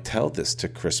 So I tell this to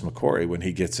Chris McQuarrie when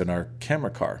he gets in our camera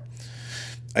car.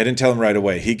 I didn't tell him right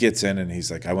away. He gets in and he's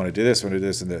like, I want to do this, I want to do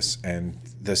this and this. And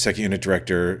the second unit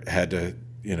director had to,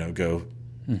 go.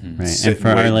 Right. And for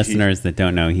our listeners that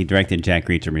don't know, he directed Jack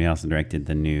Reacher, but he also directed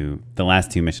the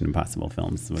last two Mission Impossible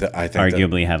films, which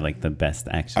arguably have like the best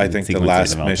action sequences of all the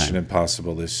last time. Mission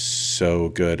Impossible is so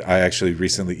good. I actually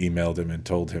recently emailed him and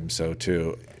told him so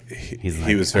too.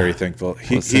 He was very thankful.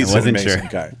 He's an amazing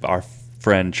guy. Our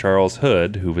friend Charles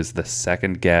Hood, who was the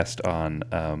second guest on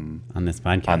this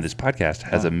podcast,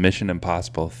 has a Mission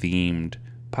Impossible themed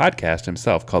podcast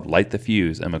himself called Light the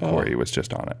Fuse, and McQuarrie was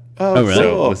just on it. Oh, really?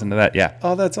 So listen to that. Yeah.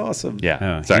 Oh, that's awesome.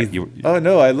 Yeah. Oh,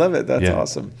 no, I love it. That's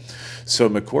awesome. So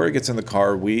McQuarrie gets in the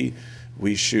car. We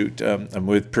shoot. I'm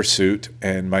with Pursuit,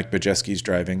 and Mike Majeski's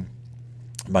driving.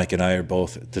 Mike and I are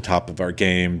both at the top of our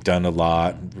game, done a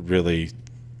lot, really,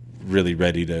 really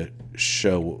ready to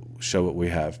show what we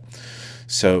have.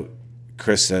 So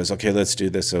Chris says, okay, let's do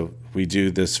this. So we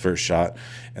do this first shot.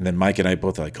 And then Mike and I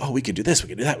both are like, oh, we could do this, we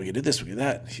could do that, we could do this, we could do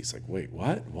that. He's like, wait,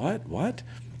 what? We're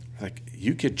like,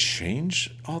 you could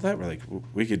change all that? We're like,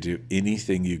 we could do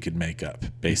anything you could make up,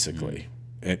 basically.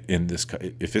 In this,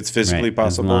 if it's physically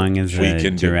possible, as long as we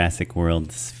can Jurassic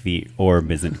World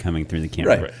orb isn't coming through the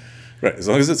camera. Right. As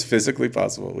long as it's physically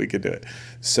possible, we could do it.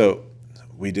 So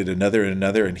we did another and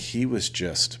another, and he was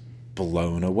just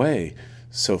blown away.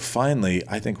 So finally,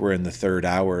 I think we're in the third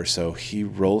hour or so, he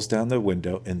rolls down the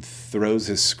window and throws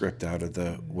his script out of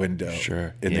the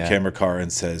window in the camera car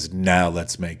and says, now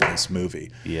let's make this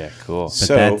movie. Yeah, cool. But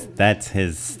so that's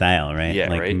his style, right? Yeah,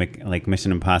 like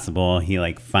Mission Impossible,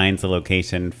 he finds a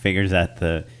location, figures out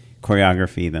the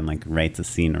choreography, then writes a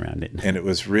scene around it. And it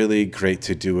was really great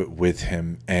to do it with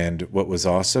him. And what was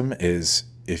awesome is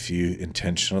if you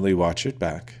intentionally watch it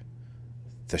back,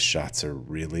 the shots are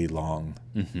really long,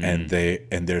 and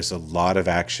there's a lot of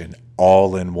action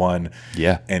all in one.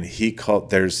 Yeah. And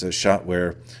there's a shot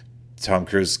where Tom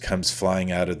Cruise comes flying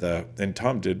out of and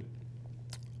Tom did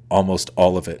almost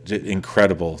all of it.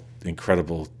 Incredible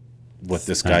what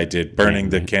this guy did, burning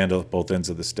the candle at both ends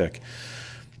of the stick.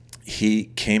 He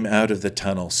came out of the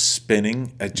tunnel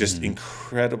spinning, a just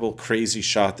incredible, crazy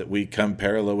shot that we come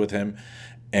parallel with him,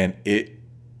 and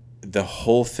the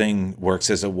whole thing works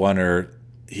as a oneer.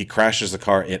 He crashes the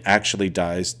car. It actually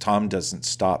dies. Tom doesn't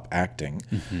stop acting.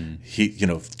 He,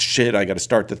 I got to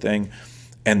start the thing.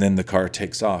 And then the car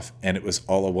takes off. And it was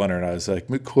all a oneer. And I was like,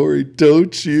 McQuarrie,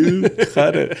 don't you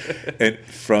cut it. And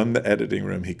from the editing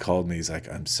room, he called me. He's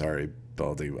like, I'm sorry,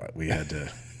 Baldi. We had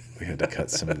to cut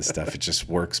some of the stuff. It just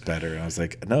works better. And I was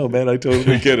like, no, man, I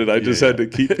totally get it. I just had to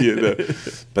keep you.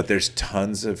 But there's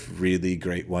tons of really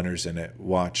great oneers in it.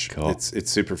 Cool.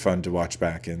 It's super fun to watch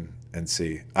back and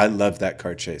see. I love that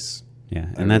car chase. Yeah,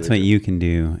 and that's what you can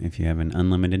do if you have an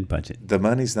unlimited budget. The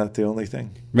money's not the only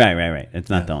thing. Right. It's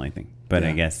not the only thing. But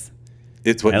I guess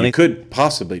it's what you could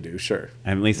possibly do, sure.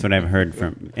 At least what I've heard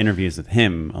from interviews with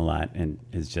him a lot, and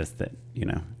is just that,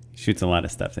 shoots a lot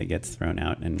of stuff that gets thrown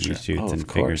out, and he shoots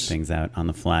and figures things out on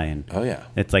the fly. And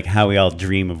it's like how we all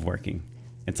dream of working.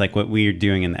 It's like what we're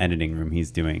doing in the editing room,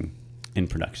 he's doing in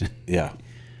production. Yeah,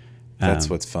 that's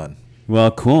what's fun.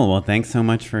 Well, cool. Well, thanks so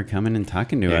much for coming and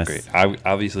talking to us. Great.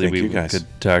 Obviously, we could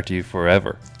talk to you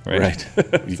forever, right?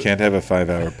 You can't have a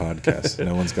 5-hour podcast.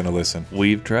 No one's going to listen.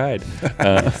 We've tried.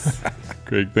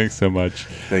 Greg, thanks so much.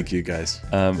 Thank you, guys.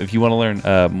 If you want to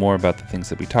learn more about the things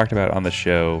that we talked about on the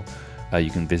show, you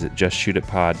can visit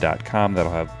justshootitpod.com.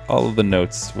 That'll have all of the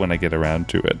notes when I get around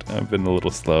to it. I've been a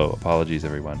little slow. Apologies,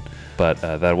 everyone. But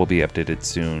that will be updated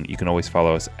soon. You can always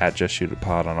follow us at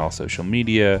justshootitpod on all social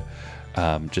media.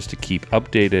 Just to keep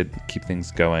updated, keep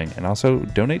things going, and also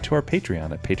donate to our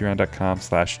Patreon at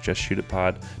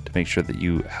patreon.com/justshootitpod to make sure that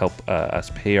you help us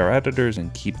pay our editors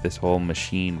and keep this whole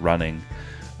machine running.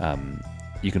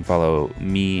 You can follow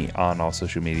me on all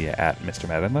social media at Mr.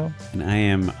 Maddenlow. And I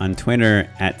am on Twitter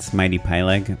at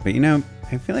SmiteyPyleg. But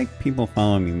I feel like people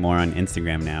follow me more on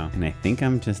Instagram now, and I think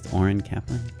I'm just Oren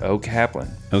Kaplan. O Kaplan?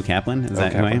 Is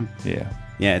that who I am? Yeah.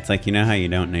 Yeah, it's like, how you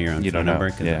don't know your own phone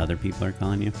number because other people are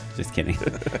calling you? Just kidding.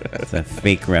 It's a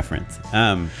fake reference.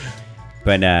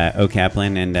 But O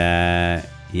Kaplan, and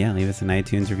leave us an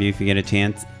iTunes review if you get a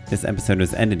chance. This episode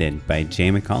was edited by Jay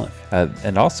McAuliffe.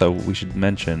 And also, we should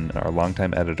mention our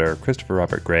longtime editor, Christopher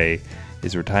Robert Gray,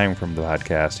 is retiring from the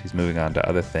podcast. He's moving on to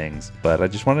other things. But I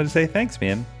just wanted to say thanks,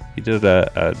 man. You did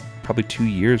probably 2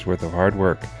 years worth of hard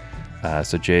work.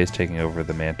 So Jay is taking over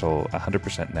the mantle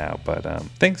 100% now. But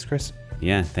thanks, Chris.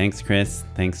 Yeah, thanks, Chris.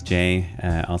 Thanks, Jay.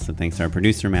 Also, thanks to our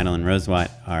producer, Madeline Rosewatt,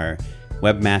 our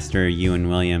webmaster, Ewan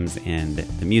Williams, and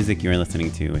the music you are listening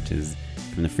to, which is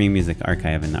from the Free Music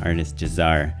Archive and the artist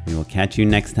Jazar. We will catch you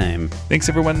next time. Thanks,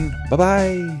 everyone.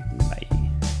 Bye-bye. Bye.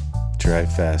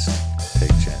 Drive fast, take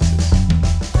chance.